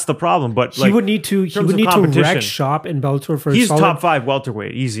not. That's the problem. But he would need to wreck shop in Bellator for he's solid. top 5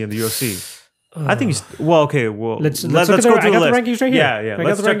 welterweight, easy in the UFC. I think he's okay. Well, let's go to the I got list. The rankings right here. Yeah.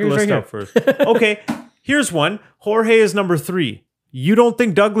 Let's check the list out first. Okay, here's one. Jorge is number 3. You don't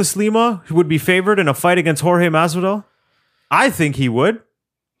think Douglas Lima would be favored in a fight against Jorge Masvidal? I think he would.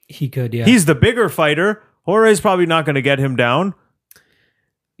 He could, yeah. He's the bigger fighter. Jorge's probably not going to get him down.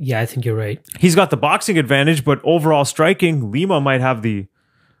 Yeah, I think you're right. He's got the boxing advantage, but overall striking, Lima might have the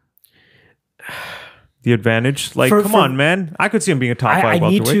advantage. Like, come on, man. I could see him being a top five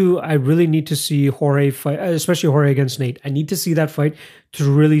welterweight. I really need to see Jorge fight, especially Jorge against Nate. I need to see that fight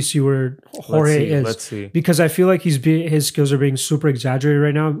to really see where Jorge is. Let's see. Because I feel like his skills are being super exaggerated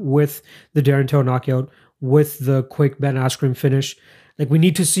right now with the Darren Till knockout, with the quick Ben Askren finish. Like, we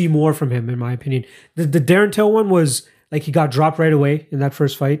need to see more from him, in my opinion. The Darren Till one was like he got dropped right away in that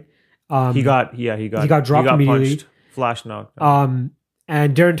first fight. He got dropped immediately. Punched, flash knocked.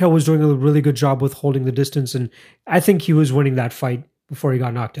 And Darren Till was doing a really good job with holding the distance, and I think he was winning that fight before he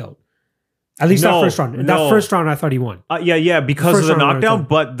got knocked out. At least that first round. That first round, I thought he won. Because of the knockdown.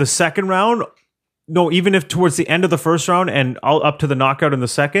 But the second round, no, even if towards the end of the first round and all up to the knockout in the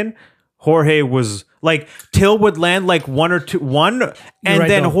second, Jorge was like, Till would land like one, and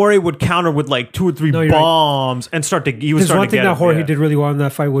then Jorge would counter with like 2 or 3 bombs and start to. He was There's one thing that Jorge did really well in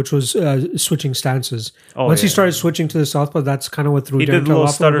that fight, which was switching stances. Once he started switching to the southpaw, that's kind of what threw. He did a little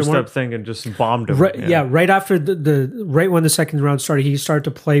stutter step thing and just bombed him. Right after right when the second round started, he started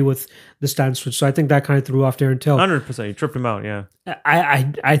to play with the stance switch. So I think that kind of threw off Darren Till. 100%, he tripped him out. Yeah,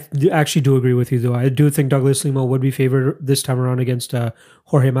 I actually do agree with you though. I do think Douglas Lima would be favored this time around against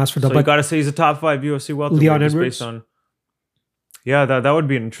Jorge Masvidal. So you got to say he's a top 5 UFC welterweight. Leon Edwards. Based on, that would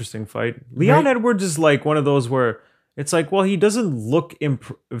be an interesting fight. Leon Edwards is like one of those where it's like, well, he doesn't look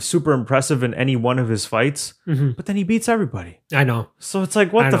super impressive in any one of his fights, but then he beats everybody. I know. So it's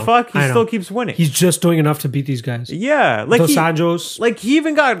like, what the fuck? He still keeps winning. He's just doing enough to beat these guys. Yeah, like Dos Anjos. Like he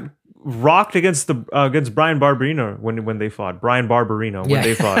even got rocked against Brian Barberino when they fought. Brian Barberino when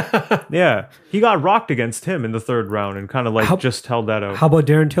they fought. Yeah, he got rocked against him in the third round and kind of like just held that out. How about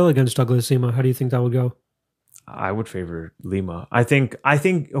Darren Till against Douglas Lima? How do you think that would go? I would favor Lima. I think.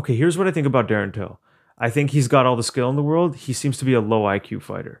 Okay, here's what I think about Darren Till. I think he's got all the skill in the world. He seems to be a low IQ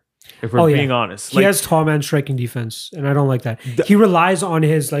fighter. If we're being honest, he has tall man striking defense, and I don't like that. He relies on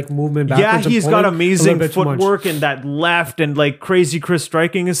his like movement backwards. Yeah, he's got amazing footwork and that left and like crazy crisp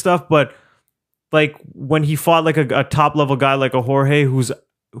striking and stuff. But like when he fought like a top level guy like a Jorge, who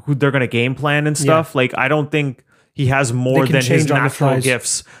they're gonna game plan and stuff. Like I don't think he has more than his natural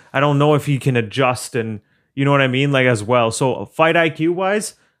gifts. I don't know if he can adjust and you know what I mean, like as well. So fight IQ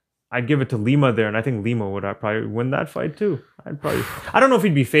wise, I'd give it to Lima there, and I think Lima would probably win that fight too. I don't know if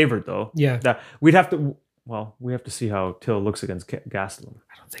he'd be favored though. Yeah, we have to see how Till looks against Gastelum.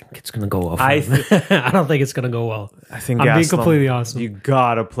 I don't think it's gonna go well. I don't think it's gonna go well. I think I'm being completely honest. You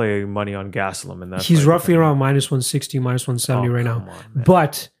gotta play money on Gastelum in that. He's roughly around minus 160, minus 170 right now.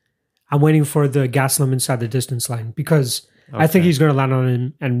 But I'm waiting for the Gastelum inside the distance line because I think he's gonna land on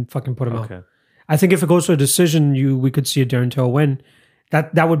him and fucking put him out. I think if it goes to a decision, we could see a Darren Till win.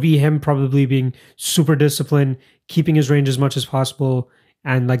 That would be him probably being super disciplined, keeping his range as much as possible,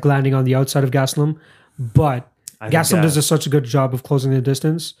 and like landing on the outside of Gastelum. But Gastelum does such a good job of closing the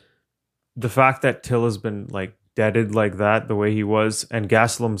distance. The fact that Till has been like deaded like that, the way he was, and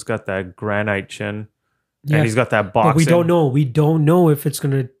Gastelum's got that granite chin, and he's got that boxing. But we don't know. We don't know if it's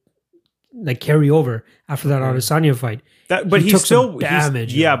gonna like carry over after that Adesanya fight. But he took still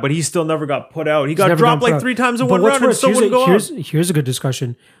damage. But he still never got put out. He got dropped like 3 times in one round and still wouldn't go out. Here's a good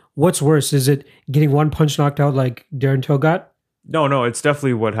discussion. What's worse? Is it getting one punch knocked out like Darren Till got? No, it's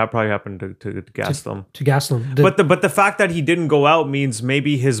definitely what probably happened to Gastelum. To Gastelum. But the fact that he didn't go out means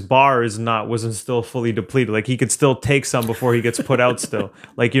maybe his bar wasn't still fully depleted. Like he could still take some before he gets put out still.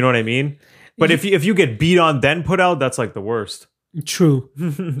 Like, you know what I mean? But if you get beat on then put out, that's like the worst. True.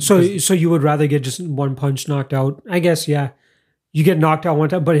 So you would rather get just one punch knocked out? I guess, yeah. You get knocked out one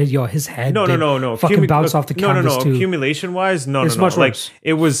time, but his head no. fucking bounce off the canvas too. Accumulation wise, no. Much like worse.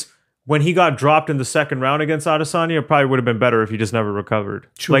 It was when he got dropped in the second round against Adesanya. It probably would have been better if he just never recovered.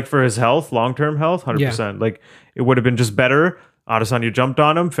 True. Like for his health, long term health, 100%. Like it would have been just better. Adesanya jumped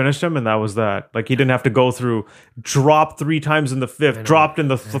on him, finished him, and that was that. Like he didn't have to go through drop 3 times in the 5th, dropped in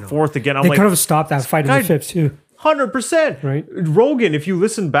the fourth again. They could have stopped that fight in the 5th too. 100%. Right. Rogan, if you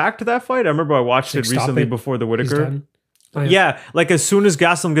listen back to that fight, I remember I watched it recently before the Whitaker. Yeah, like as soon as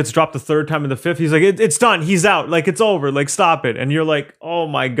Gastelum gets dropped the 3rd time in the 5th, he's like, it's done. He's out. Like it's over. Like stop it. And you're like, oh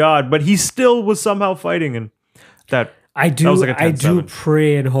my God. But he still was somehow fighting. And that was like a 10-7. I do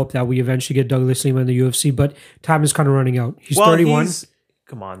pray and hope that we eventually get Douglas Lima in the UFC, but time is kind of running out. He's 31.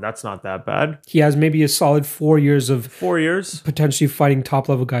 Come on, that's not that bad. He has maybe a solid 4 years of 4 years potentially fighting top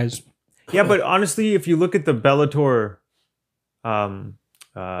level guys. Yeah, but honestly, if you look at the Bellator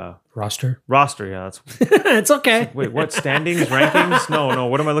roster, yeah, that's it's okay. Wait, what standings, rankings? No,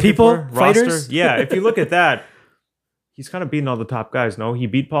 what am I looking for? Roster? Fighters? Yeah, if you look at that, he's kind of beating all the top guys. No, he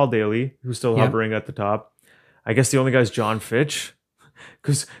beat Paul Daly, who's still Yep. hovering at the top. I guess the only guy is John Fitch,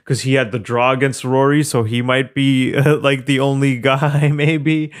 because he had the draw against Rory, so he might be like the only guy,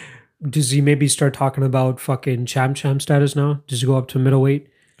 maybe. Does he maybe start talking about fucking champ status now? Does he go up to middleweight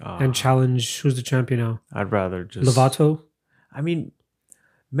and challenge who's the champion now? I'd rather just Lovato? I mean,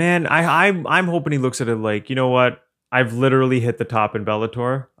 man, I'm hoping he looks at it like, you know what? I've literally hit the top in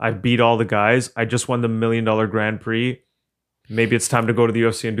Bellator. I've beat all the guys. I just won the $1 million Grand Prix. Maybe it's time to go to the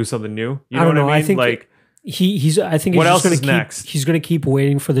UFC and do something new. You know I don't what know. I mean? I think like, I think What he's else just is gonna keep, next? He's going to keep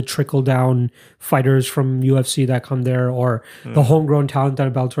waiting for the trickle down fighters from UFC that come there, or the homegrown talent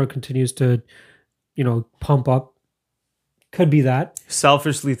that Bellator continues to, pump up. Could be that.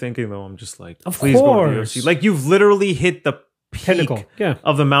 selfishly thinking though, I'm just like, Of please go to the course. UFC. Like, you've literally hit the peak Pinnacle. Yeah.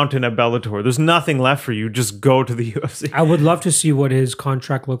 of the mountain at Bellator. There's nothing left for you. Just go to the UFC. I would love to see what his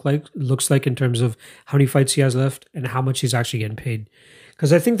contract looks like in terms of how many fights he has left and how much he's actually getting paid.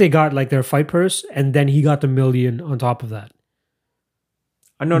 Because I think they got like their fight purse, and then he got the $1 million on top of that.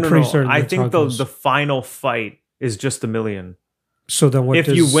 No. pretty certain I that's how think it goes. the final fight is just $1 million. So then, If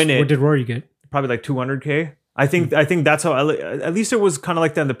you win it- what did Rory get? Probably like 200K. I think that's how, at least it was kind of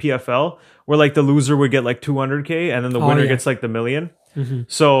like that in the PFL, where like the loser would get like 200K and then the winner yeah. gets like the $1 million. Mhm.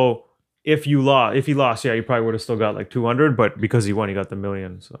 So if he lost, yeah, you probably would have still got like 200, but because he won, he got the $1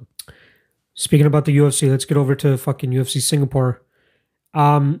 million. So Speaking about the UFC, let's get over to fucking UFC Singapore.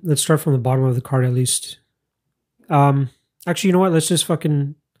 Let's start from the bottom of the card at least. Actually, you know what? Let's just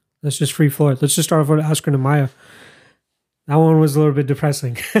free flow it. Let's just start off with Askren and Maya. That one was a little bit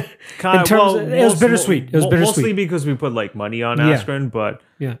depressing. It was bittersweet. It was bittersweet. Mostly because we put like money on Yeah. Askren, but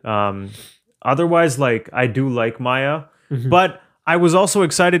Yeah. otherwise, like, I do like Maya, Mm-hmm. but I was also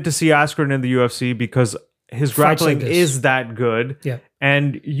excited to see Askren in the UFC because his Fights grappling like this. is that good. Yeah.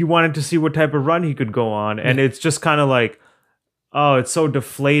 And you wanted to see what type of run he could go on. And it's just kind of like, oh, it's so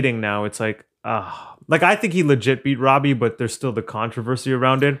deflating now. It's like, like, I think he legit beat Robbie, but there's still the controversy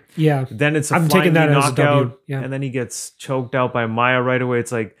around it. Yeah. Then it's a I'm flying taking that knee as a W, knockout, yeah. and then he gets choked out by Maya right away.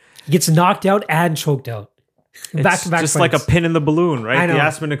 It's like, He gets knocked out and choked out. Back it's to back. just like a pin in the balloon, right? I know. The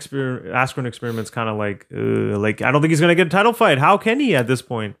Askren experiment's kind of like I don't think he's gonna get a title fight. How can he at this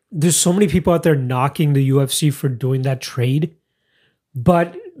point? There's so many people out there knocking the UFC for doing that trade.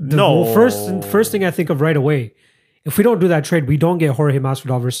 But No. first thing I think of right away, if we don't do that trade, we don't get Jorge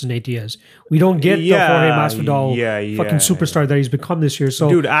Masvidal versus Nate Diaz. We don't get the Jorge Masvidal fucking superstar that he's become this year. So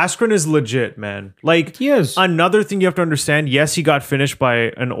Dude, Askren is legit, man. Like, he is. another thing you have to understand, yes, he got finished by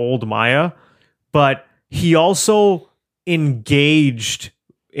an old Maya, but he also engaged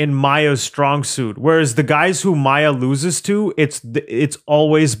in Maya's strong suit. Whereas the guys who Maya loses to, it's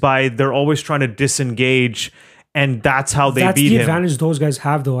always they're always trying to disengage, and that's how they That's beat the him. advantage those guys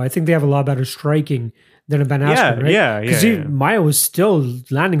have, though. I think they have a lot better striking than a Ben Askren, right? yeah, Because yeah. Maya was still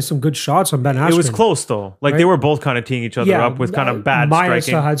landing some good shots on Ben Askren. It was close though. Like, Right? they were both kind of teeing each other Yeah, up with kind of bad Maya striking.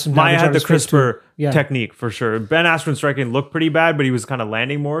 still had some Maya damage had on the his face, crisper too. Yeah. technique for sure. Ben Askren's striking looked pretty bad, but he was kind of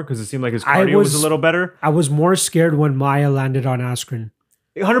landing more because it seemed like his cardio was a little better. I was more scared when Maya landed on Askren.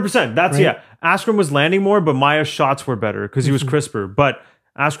 100%. That's Right? yeah. Askren was landing more, but Maya's shots were better because he was crisper. But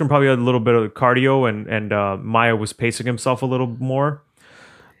Askren probably had a little bit of cardio, and Maya was pacing himself a little more.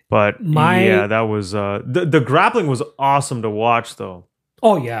 But that was the grappling was awesome to watch though.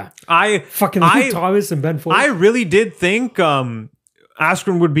 Oh, yeah. Fucking Luke Thomas and Ben Foley. I really did think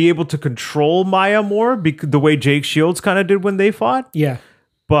Askren would be able to control Maya more the way Jake Shields kind of did when they fought. yeah.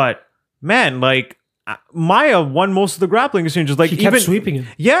 But man, like, Maya won most of the grappling exchanges. Like, He kept sweeping him.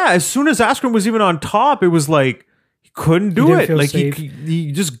 Yeah, as soon as Askren was even on top, it was like he couldn't do didn't it. feel Like, safe.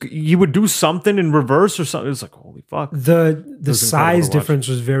 he would do something in reverse or something. It's like, holy fuck. The was size incredible to watch. difference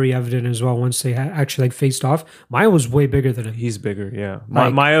was very evident as well once they actually like faced off. Maya was way bigger than him. He's bigger, yeah.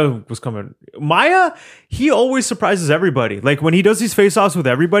 Like- Maya was coming. Maya, he always surprises everybody. Like, when he does these face-offs with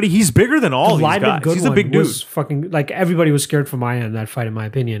everybody, he's bigger than all these guys. He's a big dude. was fucking like everybody was scared for Maya in that fight, in my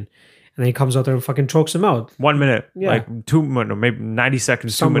opinion. And then he comes out there and fucking chokes him out, 1 minute, Yeah. like 2 minutes, maybe 90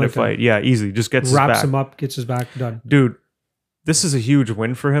 seconds, Something 2 minute like that. fight. Yeah, easily. Just gets his wraps back. him up, gets his back, done. Dude, this is a huge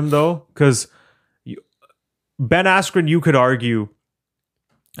win for him though, because Ben Askren, you could argue,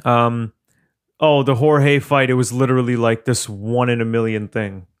 the Jorge fight, it was literally like this 1 in a million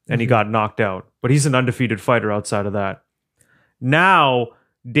thing, and he got knocked out. But he's an undefeated fighter outside of that. Now,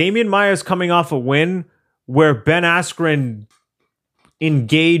 Damian Maya's coming off a win where Ben Askren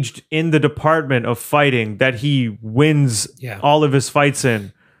engaged in the department of fighting that he wins Yeah. all of his fights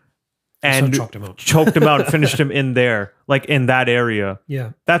in. And choked him out. choked him out and finished him in there, like in that area.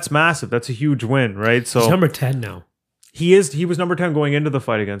 Yeah. That's massive. That's a huge win, right? He's So number 10 now. he was number 10 going into the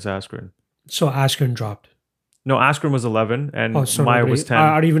fight against Askren. So Askren dropped. No, Askren was 11 and Oh, so Maya was 10.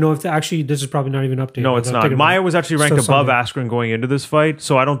 I don't even know if actually this is probably not even updated. No, it's I'm not. thinking Maya about- was actually ranked Still above something. Askren going into this fight,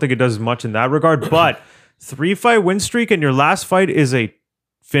 so I don't think it does much in that regard. But 3-fight win streak and your last fight is a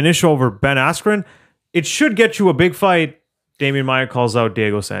finish over Ben Askren. It should get you a big fight. Damian Maya calls out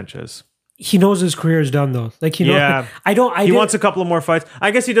Diego Sanchez. He knows his career is done though. Like he knows. Yeah. He wants a couple of more fights.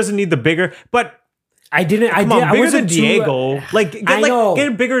 I guess he doesn't need the bigger, but I didn't. come on, bigger than Diego. I know. Get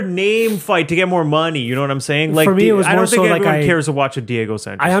a bigger name fight to get more money. You know what I'm saying? Like For me, it was I more don't think so like everyone cares to watch a Diego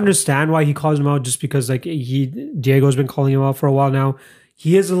Sanchez. I fight. understand why he calls him out, just because like Diego's been calling him out for a while now.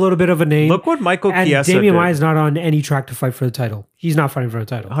 He is a little bit of a name. Look what Michael and Chiesa Damian did. Maya is not on any track to fight for the title. He's not fighting for the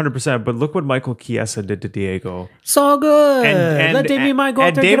title. 100%. But look what Michael Chiesa did to Diego. It's all good. And Let Damian Maya go out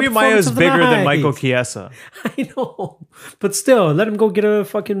and there and get a Damian Maya performance is of the bigger than night. Michael Chiesa. I know, but still, let him go get a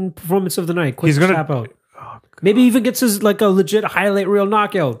fucking performance of the night. Quick He's gonna- tap out. Maybe even gets his like a legit highlight reel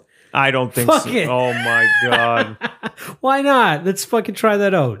knockout. I don't think Fuck so. it. Oh my god. Why not? Let's fucking try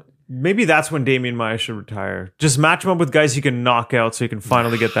that out. Maybe that's when Damian Maya should retire. Just match him up with guys he can knock out so he can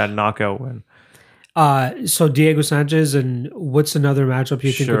finally get that knockout win. So Diego Sanchez, and what's another matchup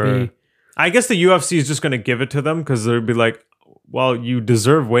you think would be? I guess the UFC is just going to give it to them because they'll be like, well, you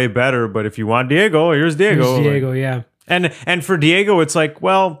deserve way better, but if you want Diego, here's Diego. Here's Diego, yeah. And for Diego, it's like,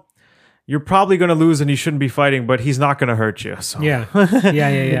 well, you're probably going to lose and he shouldn't be fighting, but he's not going to hurt you. So Yeah.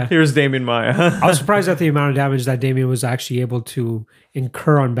 Yeah. here's Damian Maya. I was surprised at the amount of damage that Damian was actually able to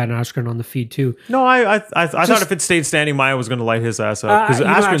incur on Ben Askren on the feet too. No, I thought if it stayed standing, Maya was going to light his ass up because you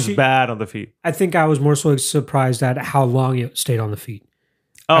know, Askren's actually- bad on the feet. I think I was more so surprised at how long it stayed on the feet.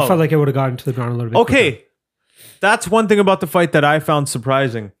 I Oh, felt like it would have gotten to the ground a little bit. okay. quicker. That's one thing about the fight that I found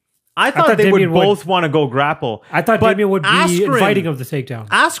surprising. I thought thought they would Damian would- both want to go grapple. I thought But Damian would be Askren- inviting of the takedown.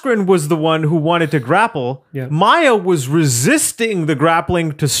 Askren was the one who wanted to grapple. Yeah. Maya was resisting the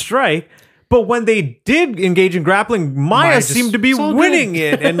grappling to strike. But when they did engage in grappling, Maya just- seemed to be it's all winning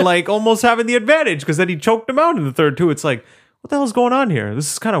good. it and like almost having the advantage because then he choked him out in the third too. It's like, what the hell's going on here?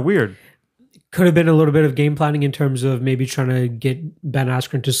 This is kind of weird. Could have been a little bit of game planning in terms of maybe trying to get Ben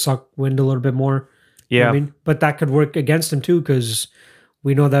Askren to suck wind a little bit more. You know Yeah. what I mean, but that could work against him too because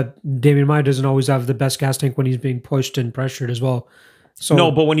we know that Damian Maya doesn't always have the best gas tank when he's being pushed and pressured as well. So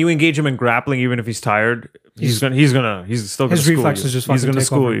No, but when you engage him in grappling, even if he's tired, he's still gonna his school reflexes you. just He's fucking gonna take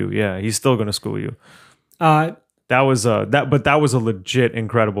school over. you. Yeah, he's still gonna school you. uh, That was that was a legit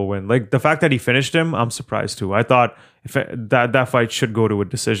incredible win. Like the fact that he finished him, I'm surprised too. I thought that fight should go to a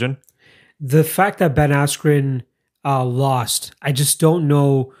decision. the fact that Ben Askren lost, I just don't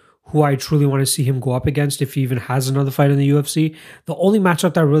know who I truly want to see him go up against if he even has another fight in the UFC. The only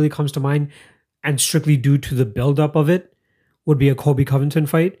matchup that really comes to mind, and strictly due to the buildup of it, would be a Colby Covington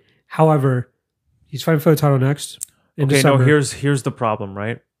fight. However, he's fighting for the title next in Okay, December. no, here's the problem,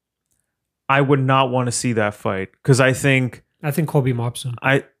 right? I would not want to see that fight because I think I think Colby mops him.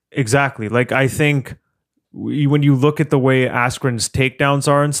 exactly like I think when you look at the way Askren's takedowns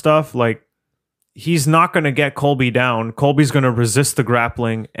are and stuff, like he's not going to get Colby down. Colby's going to resist the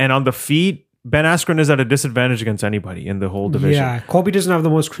grappling, and on the feet, Ben Askren is at a disadvantage against anybody in the whole division. Yeah, Colby doesn't have the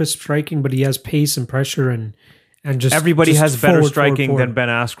most crisp striking, but he has pace and pressure and just Everybody just has better forward, striking forward, than Ben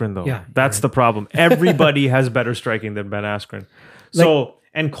Askren, though. Yeah, That's right. the problem. Everybody has better striking than Ben Askren. So,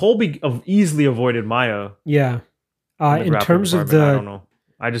 and Colby easily avoided Maya. Yeah. the In grappling terms of department. I the, don't know.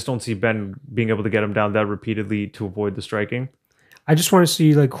 I just don't see Ben being able to get him down that repeatedly to avoid the striking. I just want to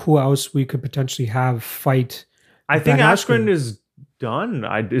see like who else we could potentially have fight. I think Ben Askren Askren. is done.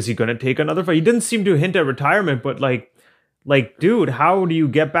 Is he going to take another fight? He didn't seem to hint at retirement, but like, dude, how do you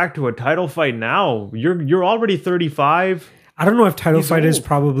get back to a title fight now? You're already 35. I don't know if title He's fight is old.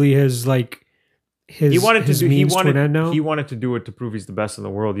 probably his like his He wanted to his do. means to an end now. He wanted to do it to prove he's the best in the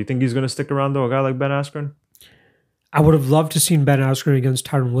world. You think he's going to stick around though? A guy like Ben Askren? I would have loved to seen Ben Askren against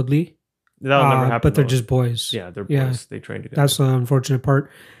Tyron Woodley, That'll never happen. but they're though. just boys. Yeah, they're boys. Yeah. They train together. That's the unfortunate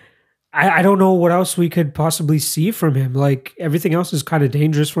part. I don't know what else we could possibly see from him. Like everything else is kind of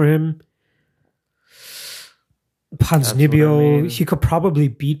dangerous for him. Ponzinibbio, what I mean. he could probably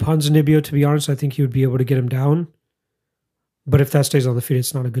beat Ponzinibbio, to be honest. I think he would be able to get him down. But if that stays on the feet,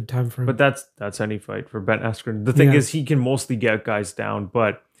 it's not a good time for him. But that's any fight for Ben Askren. The thing Yeah. is, he can mostly get guys down.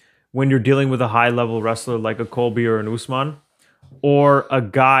 But when you're dealing with a high level wrestler like a Colby or an Usman, or a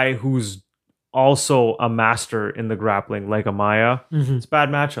guy who's also a master in the grappling like a Maya, Mhm. it's bad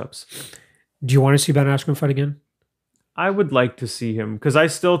matchups. Do you want to see Ben Askren fight again? I would like to see him because I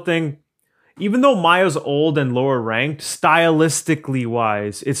still think, even though Maya's old and lower ranked, stylistically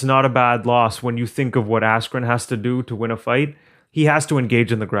wise, it's not a bad loss when you think of what Askren has to do to win a fight. he has to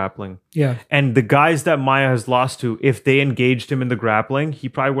engage in the grappling. Yeah. And the guys that Maya has lost to, if they engaged him in the grappling, he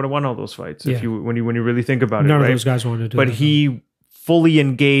probably would have won all those fights. If Yeah. you when you really think about it, None of right? those guys wanted to do But that. he fully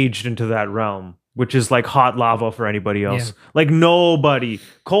engaged into that realm, which is like hot lava for anybody else. Yeah. Like nobody.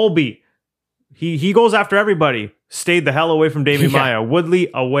 Colby, he goes after everybody. Stayed the hell away from Damian Yeah. Maya. Woodley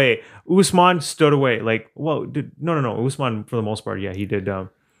away. Usman stood away. Like, whoa, no. Usman for the most part, yeah, he did. I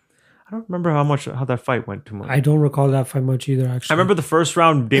don't remember how that fight went too much. I don't recall that fight much either, actually. I remember the first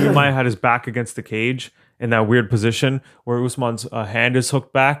round, Damian Maya had his back against the cage in that weird position where Usman's hand is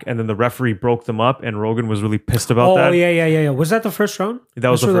hooked back, and then the referee broke them up, and Rogan was really pissed about that. Oh, yeah. Was that the first round? That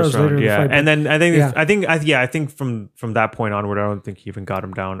was the I'm sure first later round, in the yeah. fight, And then yeah. I think from that point onward, I don't think he even got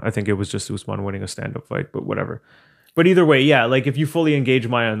him down. I think it was just Usman winning a stand-up fight, but whatever. But either way, yeah, like if you fully engage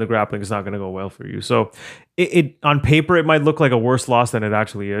Maya in the grappling, it's not going to go well for you. So it on paper, it might look like a worse loss than it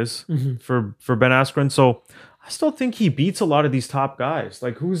actually is for Ben Askren. So I still think he beats a lot of these top guys.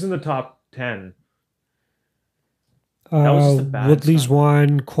 Like who's in the top 10? That was just a bad Woodley's start.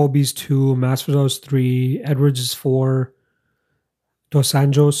 1, Colby's 2, Masvidal's 3, Edwards is 4, Dos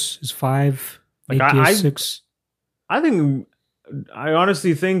Anjos is 5, Like, Nate Diaz I- 6. I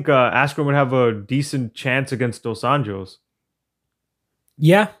honestly think Askren would have a decent chance against Dos Anjos.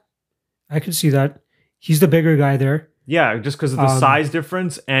 Yeah, I could see that. He's the bigger guy there. Yeah, just because of the size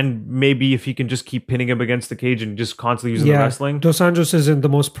difference, and maybe if he can just keep pinning him against the cage and just constantly using the wrestling. Dos Anjos isn't the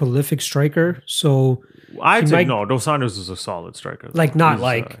most prolific striker, so I'd he say might- no. Dos Anjos is a solid striker. like He's, not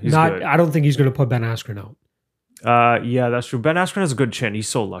he's not. good. I don't think he's going to put Ben Askren out. Yeah, that's true. Ben Askren has a good chin. He's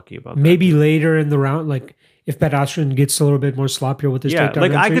so lucky about that. Maybe later in the round, like if Ben Askren gets a little bit more sloppier with his Yeah, takedown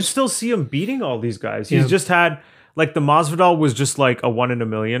like I could entries. still see him beating all these guys. He's Yeah. just had like the Masvidal was just like a 1 in a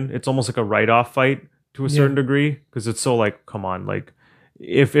million. It's almost like a write-off fight to a certain degree because it's so like, come on, like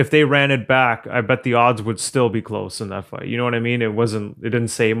if they ran it back, I bet the odds would still be close in that fight. You know what I mean? It didn't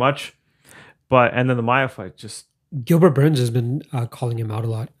say much, but and then the Maya fight, just Gilbert Burns has been calling him out a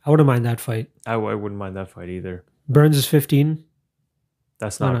lot. I wouldn't mind that fight. I wouldn't mind that fight either. Burns is 15.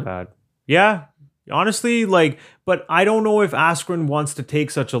 That's Why not not? bad. Yeah. Honestly, like, but I don't know if Askren wants to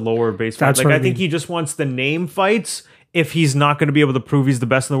take such a lower base fight. That's Like, what I I think mean. he just wants the name fights if he's not going to be able to prove he's the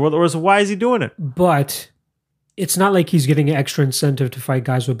best in the world. Or why is he doing it? But it's not like he's getting extra incentive to fight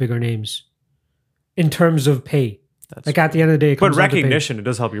guys with bigger names in terms of pay. That's Like at the end of the day, it But comes down to pay. recognition, it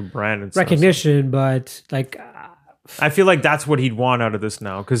does help your brand and stuff. Recognition, but like I feel like that's what he'd want out of this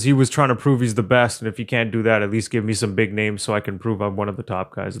now because he was trying to prove he's the best. And if he can't do that, at least give me some big names so I can prove I'm one of the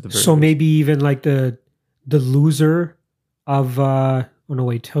top guys at the very so least. maybe even like the loser of oh no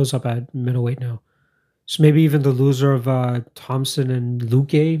wait, Till's up at middleweight now. So maybe even the loser of Thompson and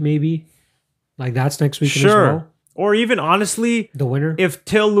Luque, maybe. Like that's next weekend as Sure. well. Or even honestly, The winner. if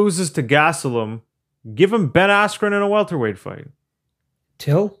Till loses to Gastelum, give him Ben Askren in a welterweight fight.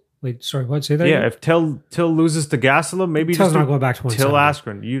 Till? Wait, sorry, what? Say that Yeah, again? if Till loses to Gastelum, maybe Till's just not do going back to Till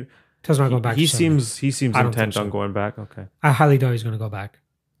 170. Askren. Till's not going back He to 70. seems I don't intent think so. on going back. Okay. I highly doubt he's going to go back.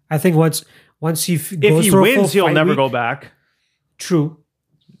 I think once he If goes he through a full wins, he'll fight never week- go back. True.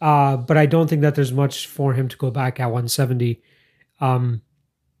 But I don't think that there's much for him to go back at 170.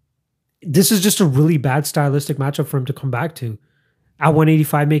 This is just a really bad stylistic matchup for him to come back to. At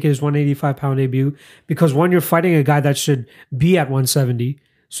 185, make it his 185 pound debut. Because one, you're fighting a guy that should be at 170.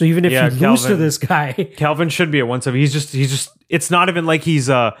 So even if Yeah, you lose to Calvin. this guy, Calvin should be at 170. He's just. It's not even like he's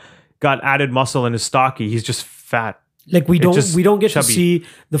got added muscle and is stocky. He's just fat. like we just don't get chubby. to see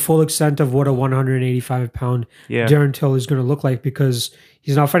the full extent of what a 185 pound Yeah. Darren Till is going to look like because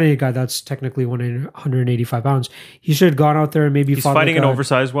he's not fighting a guy that's technically 185 pounds. He should have gone out there and maybe He's fought fighting like an a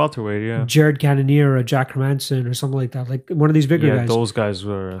oversized welterweight. Yeah. Jared Cannonier or a Jack Hermanson or something like that. Like one of these bigger Yeah, guys. those guys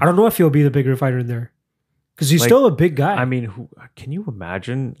were. I don't know if he'll be the bigger fighter in there because he's Like, still a big guy. I mean, can you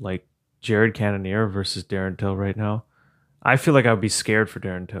imagine like Jared Cannonier versus Darren Till right now? I feel like I would be scared for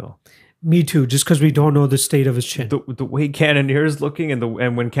Darren Till. Me too, just because we don't know the state of his chin. The way Cannonier is looking and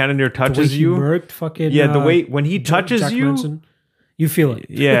when Cannonier The way touches he you, murked fucking yeah, the way when he touches Jack you, Hermanson, you feel it.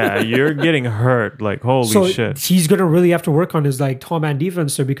 yeah, you're getting hurt. Like holy So shit. he's gonna really have to work on his like tall man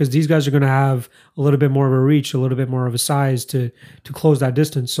defense there because these guys are gonna have a little bit more of a reach, a little bit more of a size to close that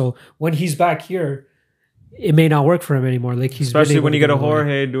distance. So when he's back here, it may not work for him anymore. Like he's been Especially able when to you get a away.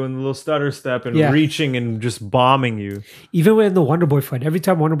 Jorge doing the little stutter step and Yeah. reaching and just bombing you. Even in the Wonderboy fight, every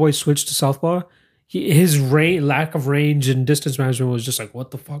time Wonderboy switched to southpaw, his lack of range and distance management was just like,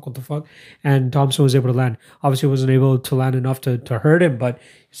 what the fuck? And Thompson was able to land. Obviously, wasn't able to land enough to hurt him, but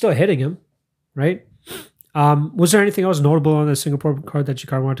he's still hitting him, right? Was there anything else notable on the Singapore card that you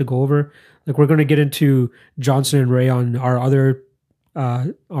kind of wanted to go over? Like we're going to get into Johnson and Ray on our other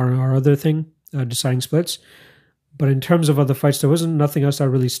thing, deciding splits. But in terms of other fights, there wasn't nothing else that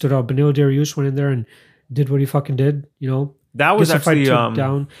really stood out. Beneil Dariush went in there and did what he fucking did. You know, That was gets the fight actually took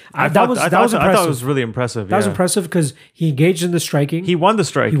down. I That thought was it impressive. was really impressive. That was impressive because he engaged in the striking. He won the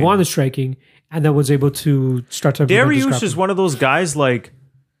striking. He won the striking, and then was able to start to. implement the Dariush scrapping. is one of those guys like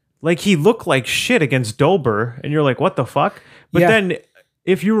he looked like shit against Dober, and you're like, what the fuck? But Yeah. then,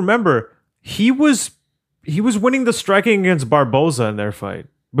 if you remember, he was winning the striking against Barboza in their fight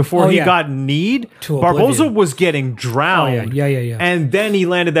before Oh, he yeah. got kneed. To Barboza oblivion. was getting Oh drowned. yeah. And then he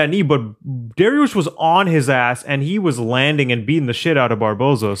landed that knee, but Dariush was on his ass and he was landing and beating the shit out of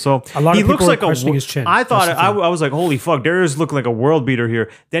Barboza. So A lot of he people looks were like questioning his chin. I thought That's the I thing. was like, holy fuck, Dariush looked like a world beater here.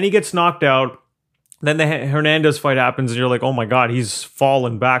 Then he gets knocked out. Then the Hernandez fight happens, and you're like, oh my god, he's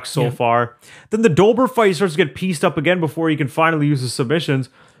fallen back so far. Then the Dober fight starts to get pieced up again before he can finally use his submissions.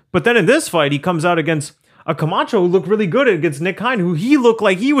 But then in this fight, he comes out against a Camacho who looked really good against Nick Hine, who he looked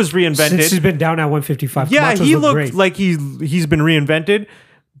like he was reinvented. Since he's been down at 155. Yeah, Camacho's he looked looked great. like he's been reinvented.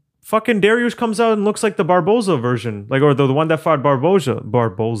 Fucking Dariush comes out and looks like the Barboza version, like or the one that fought Barboza.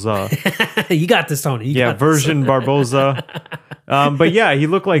 You got this, Tony. You Yeah, got this. version Barboza. But yeah, he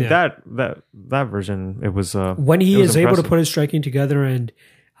looked like that version. It was When he it was is able to impressive. put his striking together, and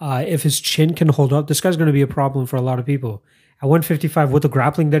if his chin can hold up, this guy's going to be a problem for a lot of people. At 155, with the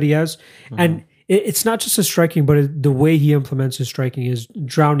grappling that he has, Mm-hmm. and it's not just his striking, but the way he implements his striking is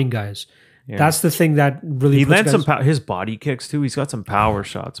drowning guys. That's the thing that really He puts lands guys- some his body kicks too. He's got some power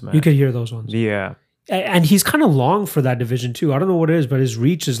shots, man. You could hear those ones. Yeah. And he's kind of long for that division too. I don't know what it is, but his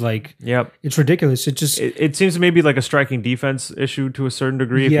reach is like, Yep. it's ridiculous. It just, It seems to maybe like a striking defense issue to a certain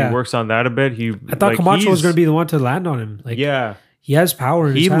degree. If Yeah. he works on that a bit, I thought Camacho was going to be the one to land on him. Like, Yeah. he has power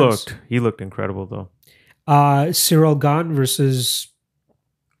in his hands. He looked incredible though. Cyril Gane versus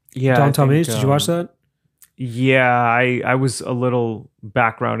Yeah. Don I think, Talmace. Did you watch that? Yeah, I was a little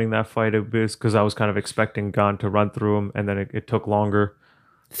backgrounding that fight a bit because I was kind of expecting Gon to run through him, and then it took longer.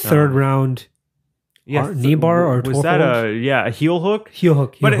 Third round. Knee bar or was toe that hold? a heel hook? Heel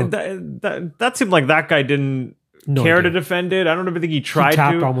hook. But heel hook. that seemed like that guy didn't No care idea. to defend it. I don't even think he He tried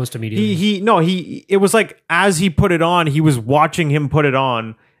tapped to. almost immediately. He it was like as he put it on, he was watching him put it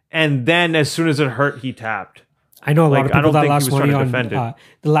on, and then as soon as it hurt, he tapped. I know a lot like, of I people don't that think he lost was trying money to on defend it.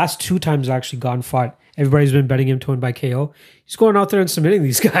 the last two times actually Gone fought. Everybody's been betting him to win by KO. He's going out there and submitting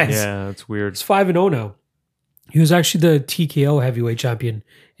these guys. Yeah, that's weird. It's 5-0 now. He was actually the TKO heavyweight champion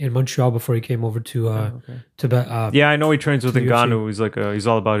in Montreal before he came over to Yeah, I know he trains with the UFC. Ngannou. He's like he's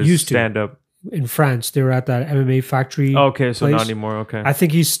all about his Used to. stand up. in France. They were at that MMA factory. Okay, so not place. anymore. Okay. I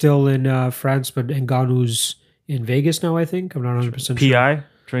think he's still in France, but Ngannou's in Vegas now, I think. I'm not 100% sure. PI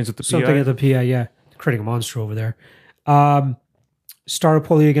trains with the Something PI. at the PI, yeah. Creating a monster over there.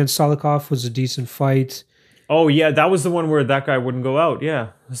 Staropoli against Salikov was a decent fight. Oh yeah, that was the one where that guy wouldn't go out. Yeah,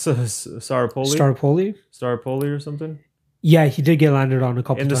 Staropoli, Staropoli? or something. Yeah, he did get landed on a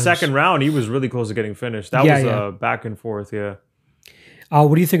couple In the times. second round, he was really close to getting finished. That Yeah, was yeah. back and forth. Yeah.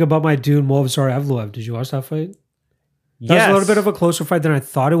 What do you think about my dude Movsar Evloev? Did you watch that fight? That was a little bit of a closer fight than I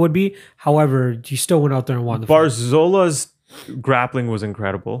thought it would be. However, he still went out there and won the fight. Barzola's grappling was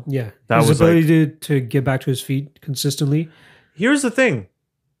incredible. Yeah. That His was ability to get back to his feet consistently. Here's the thing.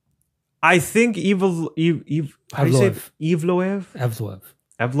 I think how do you say it? Evloev.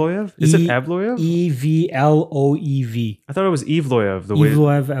 Evloev? Is it E- Evloev? Evloev. I thought it was Evloev. The way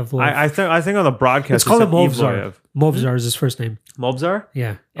Evloev. I think on the broadcast It's called it him said Movsar. Evloev. Movsar is his first name. Movsar?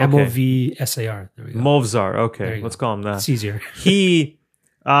 Yeah. Okay. Movsar. There we go. Movsar. There Okay, you let's go. call him that. It's easier. He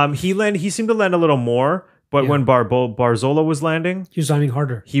seemed to land a little more, but Yeah. when Barzola was landing, He was landing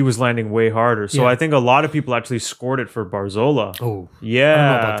harder. he was landing way harder. So Yeah. I think a lot of people actually scored it for Barzola. Oh. Yeah, I don't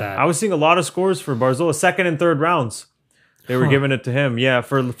know about that. I was seeing a lot of scores for Barzola, second and third rounds. They were Huh. giving it to him. Yeah,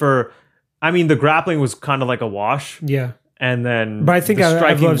 for I mean the grappling was kind of like a wash, Yeah. and then But I think the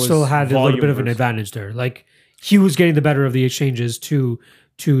striking Evloev was still had a little bit of an volume advantage there. Like, he was getting the better of the exchanges to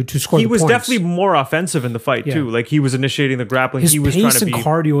score He the was points. definitely more offensive in the fight Yeah. too. Like he was initiating the grappling. His He was trying pace to and be.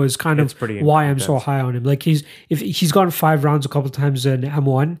 cardio is kind It's of pretty why I'm so intense. high on him. Like he's gone 5 rounds a couple times in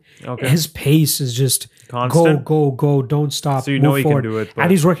M1. Okay. His pace is just Constant? go, don't stop. So you know move he forward. can do it, but-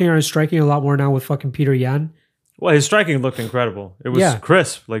 And he's working on his striking a lot more now with fucking Peter Yan. Well, his striking looked incredible. It was Yeah.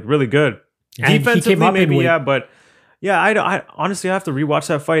 crisp, like really good. And he Defensively, came up in maybe weight. yeah, but yeah, I honestly I have to rewatch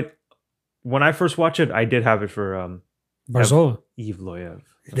that fight. When I first watched it, I did have it for Barzola. Evloev.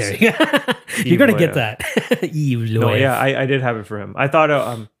 There you go. You're gonna get Evloev. that. Eve No, yeah, I did have it for him. I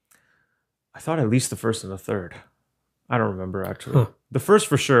thought at least the first and the third. I don't remember actually. Huh. The first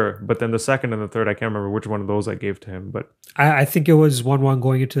for sure, but then the second and the third, I can't remember which one of those I gave to him. But I think it was 1-1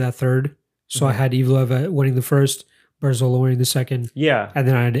 going into that third. So Mm-hmm. I had Evloev winning the first, Barzola winning the second, Yeah. and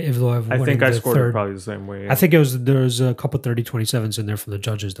then I had Ivloev I winning think I the scored it third. probably the same way. Yeah. I think there was a couple 30-27s in there from the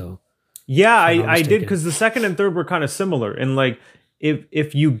judges though. Yeah, I'm not I did mistaken. because the second and third were kind of similar. And like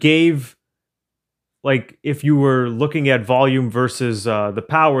if you gave like if you were looking at volume versus the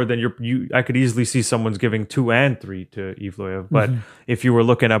power, then I could easily see someone's giving 2 and 3 to Evloev. But if you were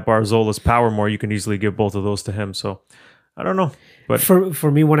looking at Barzola's power more, you can easily give both of those to him. So I don't know. But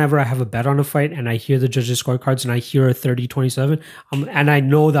For me, whenever I have a bet on a fight and I hear the judges' scorecards and I hear a 30-27, and I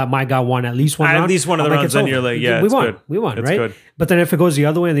know that my guy won at least one At round. least one of I'm the like, rounds, it's then you're over. like, yeah, we it's won. good. We won, It's right? good. But then if it goes the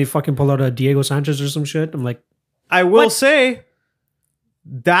other way and they fucking pull out a Diego Sanchez or some shit, I'm like, I will say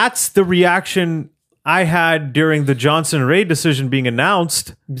that's the reaction I had during the Johnson Ray decision being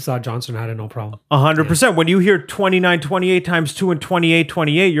announced. you thought Johnson had it, no problem. 100%. When you hear 29-28 times 2 and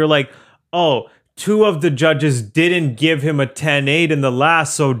 28-28, you're like, oh, 2 of the judges didn't give him a 10-8 in the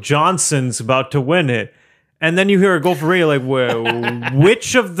last, so Johnson's about to win it. And then you hear it go for Ray, you're like, well,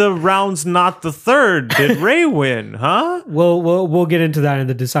 which of the rounds, not the third, did Ray win, huh? We'll get into that in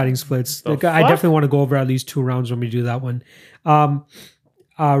the deciding splits. Like, I fuck? definitely want to go over at least 2 rounds when we do that one.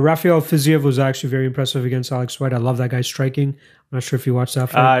 Rafael Fiziev was actually very impressive against Alex White. I love that guy striking. I'm not sure if you watched that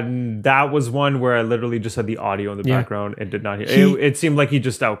fight. That was one where I literally just had the audio in the Yeah. background and did not hear. It seemed like he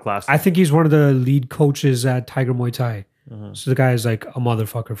just outclassed him. I think he's one of the lead coaches at Tiger Muay Thai. So the guy is like a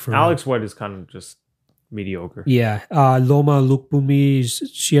motherfucker for real. Alex White is kind of just mediocre. Yeah. Loma Lukbumi,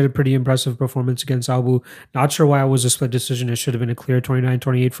 she had a pretty impressive performance against Albu. Not sure why it was a split decision. It should have been a clear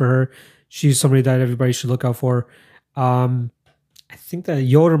 29-28 for her. She's somebody that everybody should look out for. I think that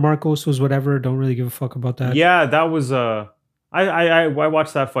Yoder Marcos was whatever. Don't really give a fuck about that. Yeah, that was I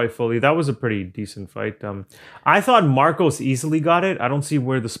watched that fight fully. That was a pretty decent fight. I thought Marcos easily got it. I don't see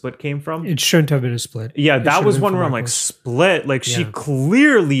where the split came from. It shouldn't have been a split. Yeah, It that should was have been one for where I'm like, Marcos. split. Like she Yeah.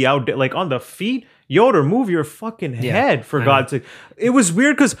 clearly out like on the feet. Yoder, move your fucking head for I God's sake. It was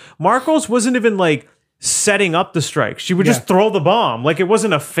weird because Marcos wasn't even like setting up the strike. She would just throw the bomb. Like it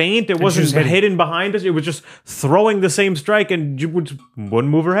wasn't a feint. It wasn't was hitting. hidden behind us. It was just throwing the same strike and you wouldn't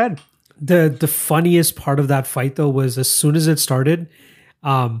move her head. The funniest part of that fight though was as soon as it started,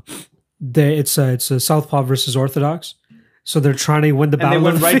 it's a Southpaw versus Orthodox. So they're trying to win the And battle. they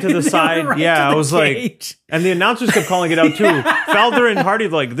went of right to the they side. went right Yeah, to I the was like, cage. and the announcers kept calling it out too. Felder and Hardy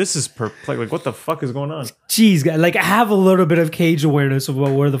like, this is like what the fuck is going on? Jeez, guy, like have a little bit of cage awareness of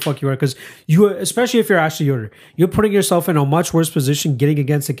where the fuck you are, because you, especially if you're Ashley Yoder, you're putting yourself in a much worse position getting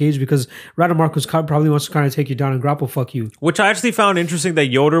against the cage because Radamarcus probably wants to kind of take you down and grapple fuck you. Which I actually found interesting that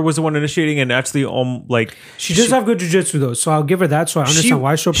Yoder was the one initiating and actually like She does have good jiu-jitsu though, so I'll give her that. So I understand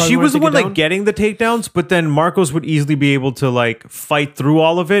why she'll probably she want was to the take one it down. like getting the takedowns, but then Marcos would easily be able to like fight through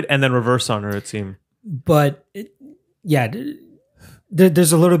all of it and then reverse on her. It seemed. But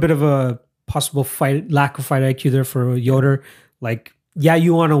there's a little bit of a possible lack of fight IQ there for Yoder. Like, yeah,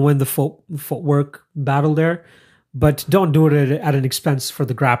 you want to win the footwork battle there, but don't do it at an expense for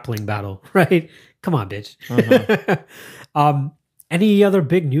the grappling battle, right? Come on, bitch. Any other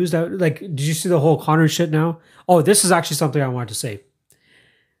big news that, like, did you see the whole Conor shit now? Oh, this is actually something I wanted to say.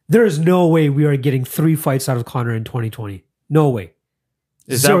 There is no way we are getting 3 fights out of Conor in 2020. No way.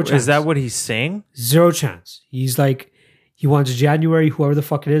 Is Zero that is chance. that what he's saying? Zero chance. He's like, he wants January, whoever the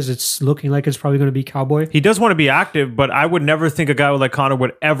fuck it is. It's looking like it's probably going to be Cowboy. He does want to be active, but I would never think a guy like Conor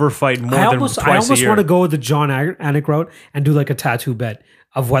would ever fight more I than almost twice a year. want to go with the John Anik route and do like a tattoo bet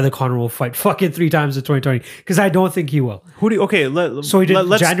of whether Conor will fight fucking 3 times in 2020, because I don't think he will. Who do you, okay? So he did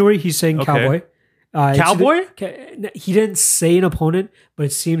let's, January. He's saying Okay. Cowboy. Cowboy? He didn't say an opponent, but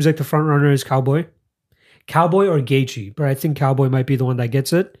it seems like the front runner is Cowboy. Cowboy or Gaethje, but I think Cowboy might be the one that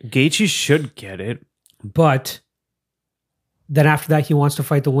gets it. Gaethje should get it. But then after that, he wants to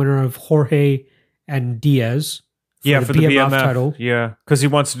fight the winner of Jorge and Diaz. For the BMF title, Yeah, because he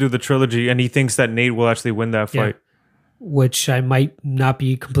wants to do the trilogy, and he thinks that Nate will actually win that fight. which I might not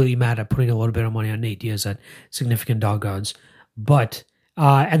be completely mad at putting a little bit of money on Nate Diaz at significant dog odds. But,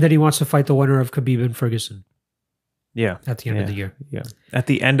 and then he wants to fight the winner of Khabib and Ferguson Yeah, at the end of the year. Yeah, at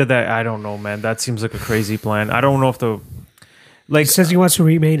the end of that, I don't know, man. That seems like a crazy plan. I don't know if He says he wants to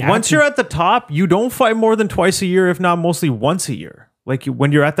remain once active. you're at the top, you don't fight more than twice a year, if not mostly once a year. Like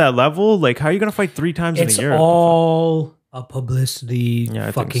when you're at that level, like how are you gonna fight 3 times It's in a year? all a publicity Yeah,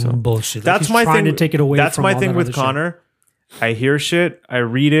 I think fucking so. bullshit. Like, That's he's my trying thing. to take it away. That's from my all thing that with other shit. Conor. I hear shit, I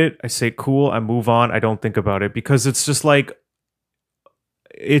read it, I say cool, I move on, I don't think about it because it's just like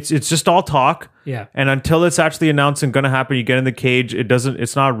it's just all talk. Yeah. And until it's actually announced and gonna happen, you get in the cage,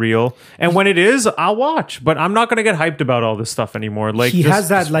 it's not real. And when it is, I'll watch. But I'm not gonna get hyped about all this stuff anymore. Like He has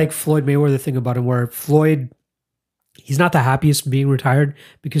that like Floyd Mayweather thing about him where Floyd he's not the happiest being retired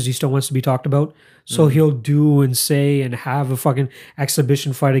because he still wants to be talked about. So he'll do and say and have a fucking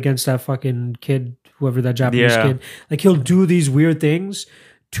exhibition fight against that fucking kid, whoever that Japanese kid. Like he'll do these weird things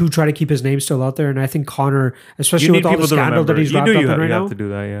to try to keep his name still out there. And I think Conor, especially with all the scandal that he's wrapped up in right now, have to do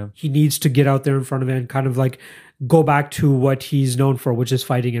that, yeah. he needs to get out there in front of it and kind of like go back to what he's known for, which is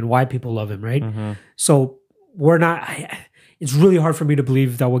fighting and why people love him, right? So we're not... it's really hard for me to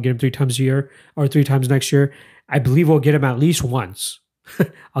believe that we'll get him 3 times a year or 3 times next year. I believe we'll get him at least once.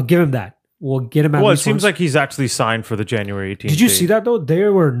 I'll give him that. We'll get him at least once. Well, it seems like he's actually signed for the January 18th. Did you see that though?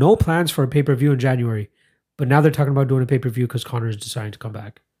 There were no plans for a pay-per-view in January. But now they're talking about doing a pay-per-view because Conor is deciding to come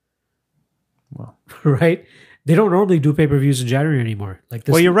back. Well, right? They don't normally do pay-per-views in January anymore. Like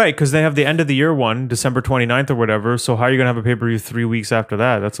this. Well, you're right, because they have the end of the year one, December 29th or whatever. So how are you going to have a pay-per-view 3 weeks after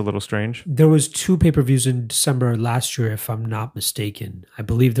that? That's a little strange. There was 2 pay-per-views in December last year, if I'm not mistaken. I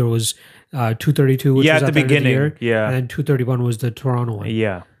believe there was 232, which was at the beginning. End of the year, yeah. And then 231 was the Toronto one.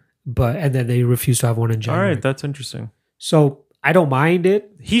 Yeah. And then they refused to have one in January. All right, that's interesting. So I don't mind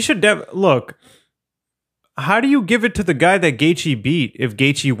it. He should look. How do you give it to the guy that Gaethje beat if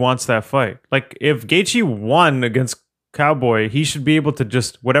Gaethje wants that fight? Like if Gaethje won against Cowboy, he should be able to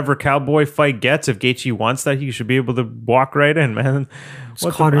just whatever Cowboy fight gets. If Gaethje wants that, he should be able to walk right in, man.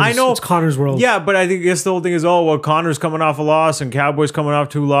 I know it's Conor's world. Yeah, but I guess the whole thing is, Conor's coming off a loss and Cowboy's coming off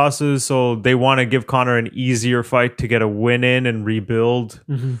 2 losses, so they want to give Conor an easier fight to get a win in and rebuild.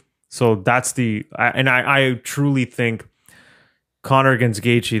 So that's I truly think Conor against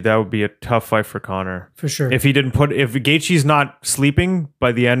Gaethje, that would be a tough fight for Conor. For sure. If Gaethje's not sleeping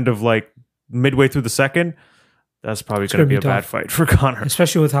by the end of like midway through the second, that's probably going to be a bad fight for Conor.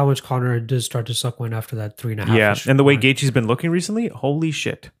 Especially with how much Conor does start to suck wind after that 3.5. Yeah, and the way Gaethje's been looking recently, holy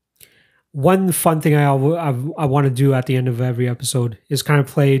shit. One fun thing I want to do at the end of every episode is kind of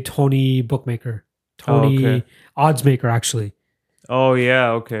play Tony Bookmaker. Odds Maker, actually. Oh,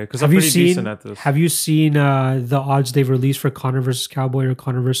 yeah, okay. Because I'm pretty decent at this. Have you seen the odds they've released for Conor versus Cowboy or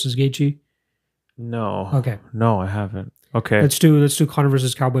Conor versus Gaethje? No. Okay. No, I haven't. Okay. Let's do Conor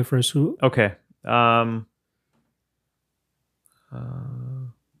versus Cowboy first. Okay.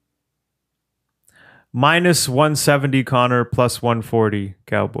 Minus 170 Conor, plus 140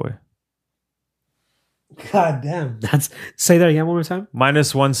 Cowboy. God damn. Say that again one more time.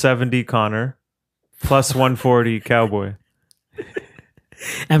 Minus 170 Conor, plus 140 Cowboy.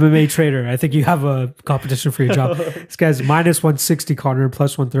 MMA trader. I think you have a competition for your job. This guy's minus 160 Conor,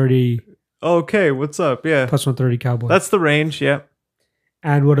 plus 130. Okay, what's up? Yeah. Plus 130 Cowboy. That's the range, yeah.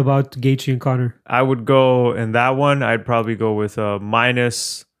 And what about Gaethje and Conor? I would go in that one. I'd probably go with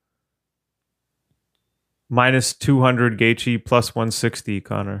minus 200 Gaethje, plus 160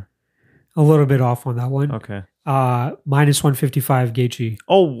 Conor. A little bit off on that one. Okay. Minus 155 Gaethje.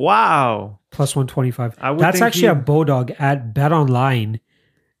 Oh, wow. Plus 125. That's actually a Bodog at Bet Online.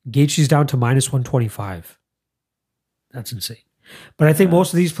 Gaethje's down to minus 125. That's insane. But I think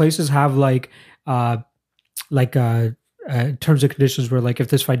most of these places have terms and conditions where like if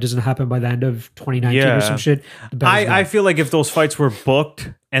this fight doesn't happen by the end of 2019 or some shit. I feel like if those fights were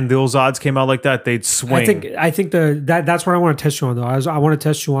booked and those odds came out like that, they'd swing. I think that's what I want to test you on though. I want to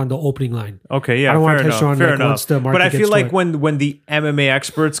test you on the opening line. Okay, yeah, I don't want to test you on fair like, once the market But I feel like it. when the MMA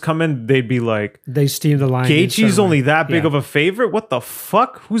experts come in, they'd be like, they steam the line. Gaethje's only that big of a favorite. What the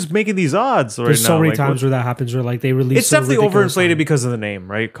fuck? Who's making these odds right There's now? so many times where that happens. Where like they release. It's definitely overinflated because of the name,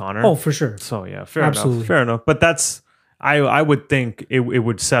 right, Conor? Oh, for sure. So yeah, fair enough. But that's. I would think it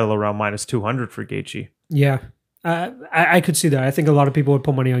would settle around minus 200 for Gaethje. Yeah. I could see that. I think a lot of people would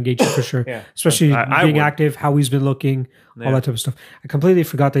put money on Gaethje for sure. Yeah. Especially being active, how he's been looking, all that type of stuff. I completely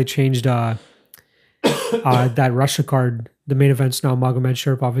forgot they changed that Russia card. The main event's now Magomed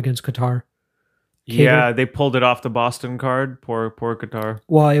Sharipov against Qatar. Cater. Yeah, they pulled it off the Boston card. Poor Qatar.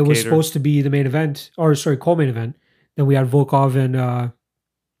 Well, it was supposed to be the main event, co-main event. Then we had Volkov and...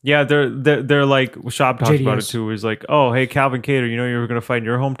 Yeah, they're like Shop talked JDS. about it too. He's like, oh, hey, Calvin Kattar, you know you were going to fight in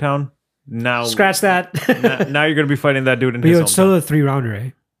your hometown. Now scratch that. now you're going to be fighting that dude in but his hometown. It's still a 3-rounder, eh?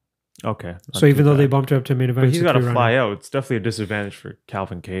 Okay. So even though they bumped it up to main event, but he's got to fly out. It's definitely a disadvantage for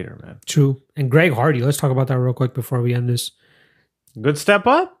Calvin Kattar, man. True. And Greg Hardy. Let's talk about that real quick before we end this. Good step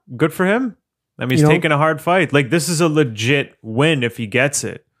up. Good for him. I mean, he's taking a hard fight. Like this is a legit win if he gets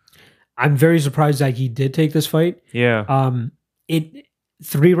it. I'm very surprised that he did take this fight. Yeah.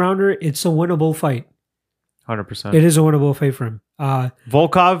 3-rounder, it's a winnable fight. 100%. It is a winnable fight for him.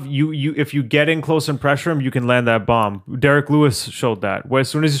 Volkov, you if you get in close and pressure him, you can land that bomb. Derek Lewis showed that. As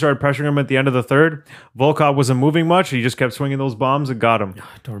soon as he started pressuring him at the end of the third, Volkov wasn't moving much. He just kept swinging those bombs and got him.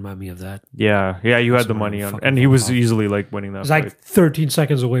 Don't remind me of that. Yeah, you had the money on, and he was easily like winning that. It was like 13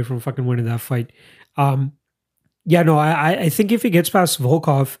 seconds away from fucking winning that fight. Yeah, no, I think if he gets past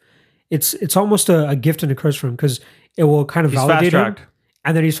Volkov, it's almost a gift and a curse for him because it will kind of He's validate him, fast-tracked.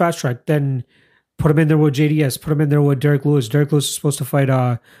 and then he's fast tracked. Then put him in there with JDS, put him in there with Derek Lewis. Derek Lewis is supposed to fight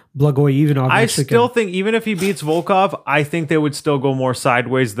Blagoy Ivanov. I next still weekend. think even if he beats Volkov, I think they would still go more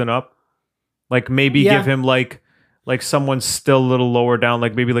sideways than up. Like maybe Yeah. give him like someone still a little lower down,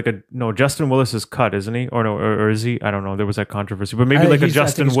 like maybe like Justin Willis is cut, isn't he? Or no, or is he? I don't know. There was that controversy, but maybe like a I think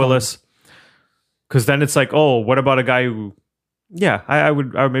Justin he's Willis. Because then it's like, oh, what about a guy who? Yeah, I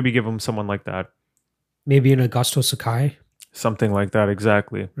would maybe give him someone like that, Maybe an Augusto Sakai, something like that,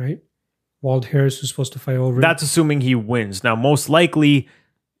 exactly. right? Wald Harris was supposed to fight over. That's assuming he wins. Now, most likely,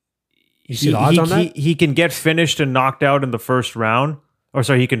 you see the odds on that? he can get finished and knocked out in the first round. Or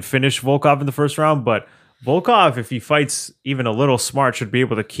sorry, he can finish Volkov in the first round. But Volkov, if he fights even a little smart, should be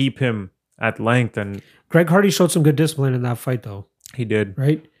able to keep him at length. And Greg Hardy showed some good discipline in that fight, though, he did.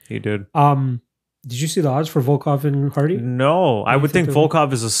 right? He did. Did you see the odds for Volkov and Hardy? No, I would think think they'll-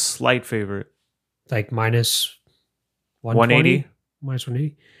 Volkov is a slight favorite. Like minus 180? minus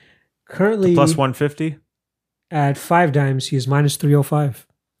 180. Currently, Plus 150? at 5 dimes, he is minus 305.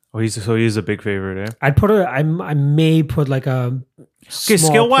 Oh, he's a big favorite, eh? I'd put I may put like a Okay,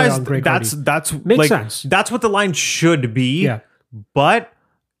 small skill play wise, on Greg that's Hardy. Makes like, sense. That's what the line should be. Yeah. But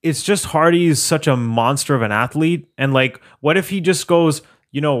it's just Hardy is such a monster of an athlete. And like, what if he just goes,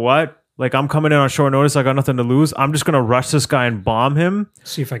 you know what? Like, I'm coming in on short notice. I got nothing to lose. I'm just gonna rush this guy and bomb him.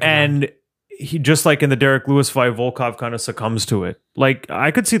 See if I can. And he, just like in the Derek Lewis fight, Volkov kind of succumbs to it. Like,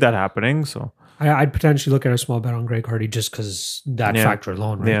 I could see that happening. So I'd potentially look at a small bet on Greg Hardy just because that Yeah. factor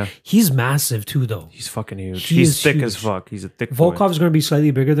alone, right? Yeah. He's massive too, though. he's fucking huge. He He's is thick huge. as fuck. He's a thick boy. Volkov's going to be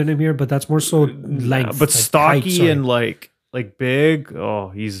slightly bigger than him here, but that's more so length. but like stocky height, sorry. and like big. Oh,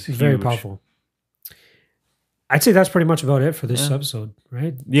 he's very huge. powerful. I'd say that's pretty much about it for this episode,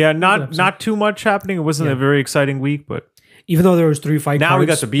 right? Yeah, Good not episode. too much happening. It wasn't Yeah. a very exciting week, but Even though there was 3 fight now we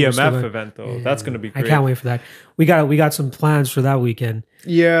got cards, the we're still BMF gonna- event though. That's going to be great. I can't wait for that. We got some plans for that weekend.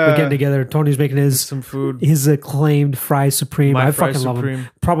 Yeah, We're getting together. Tony's making some food. his acclaimed fry supreme. My I fry fucking love supreme. him.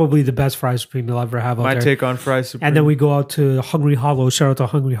 Probably the best fry supreme you'll ever have out My there. take on fries supreme. And then we go out to Hungry Hollow. Shout out to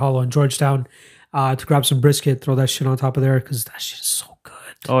Hungry Hollow in Georgetown to grab some brisket. Throw that shit on top of there because that shit is so good,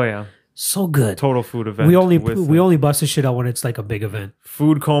 oh yeah, so good. total food event. We only with, only bust this shit out when it's like a big event.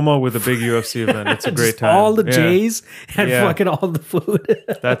 food coma with a big UFC event. It's a great Just time. all the Yeah. J's and Yeah. fucking all the food.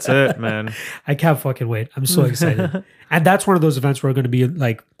 That's it, man. I can't fucking wait. I'm so excited. And that's one of those events where we're going to be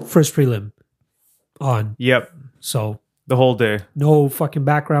like first prelim on. Yep, So the whole day. no fucking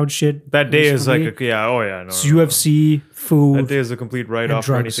background shit. That day It's is for like me. no. It's UFC, That food. day is a complete write off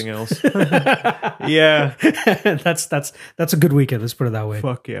for drugs. anything else. Yeah, that's a good weekend. Let's put it that way.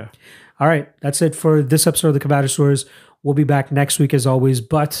 fuck yeah. All right, that's it for this episode of the Combatistors. We'll be back next week as always,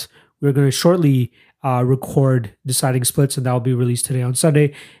 but we're going to shortly record Deciding Splits, and that will be released today on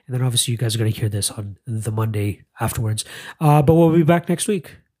Sunday. And then obviously you guys are going to hear this on the Monday afterwards. But we'll be back next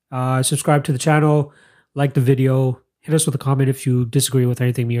week. Subscribe to the channel, like the video, hit us with a comment if you disagree with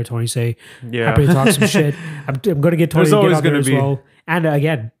anything me or Tony say. Yeah. Happy to talk some shit. I'm going to get Tony There's to get always on there gonna as be- well. And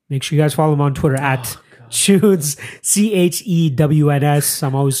again, make sure you guys follow him on Twitter at Chewns, CHEWNS.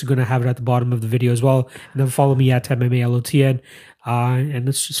 I'm always going to have it at the bottom of the video as well. And then follow me at MMALOTN. And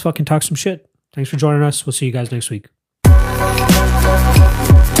let's just fucking talk some shit. Thanks for joining us. We'll see you guys next week.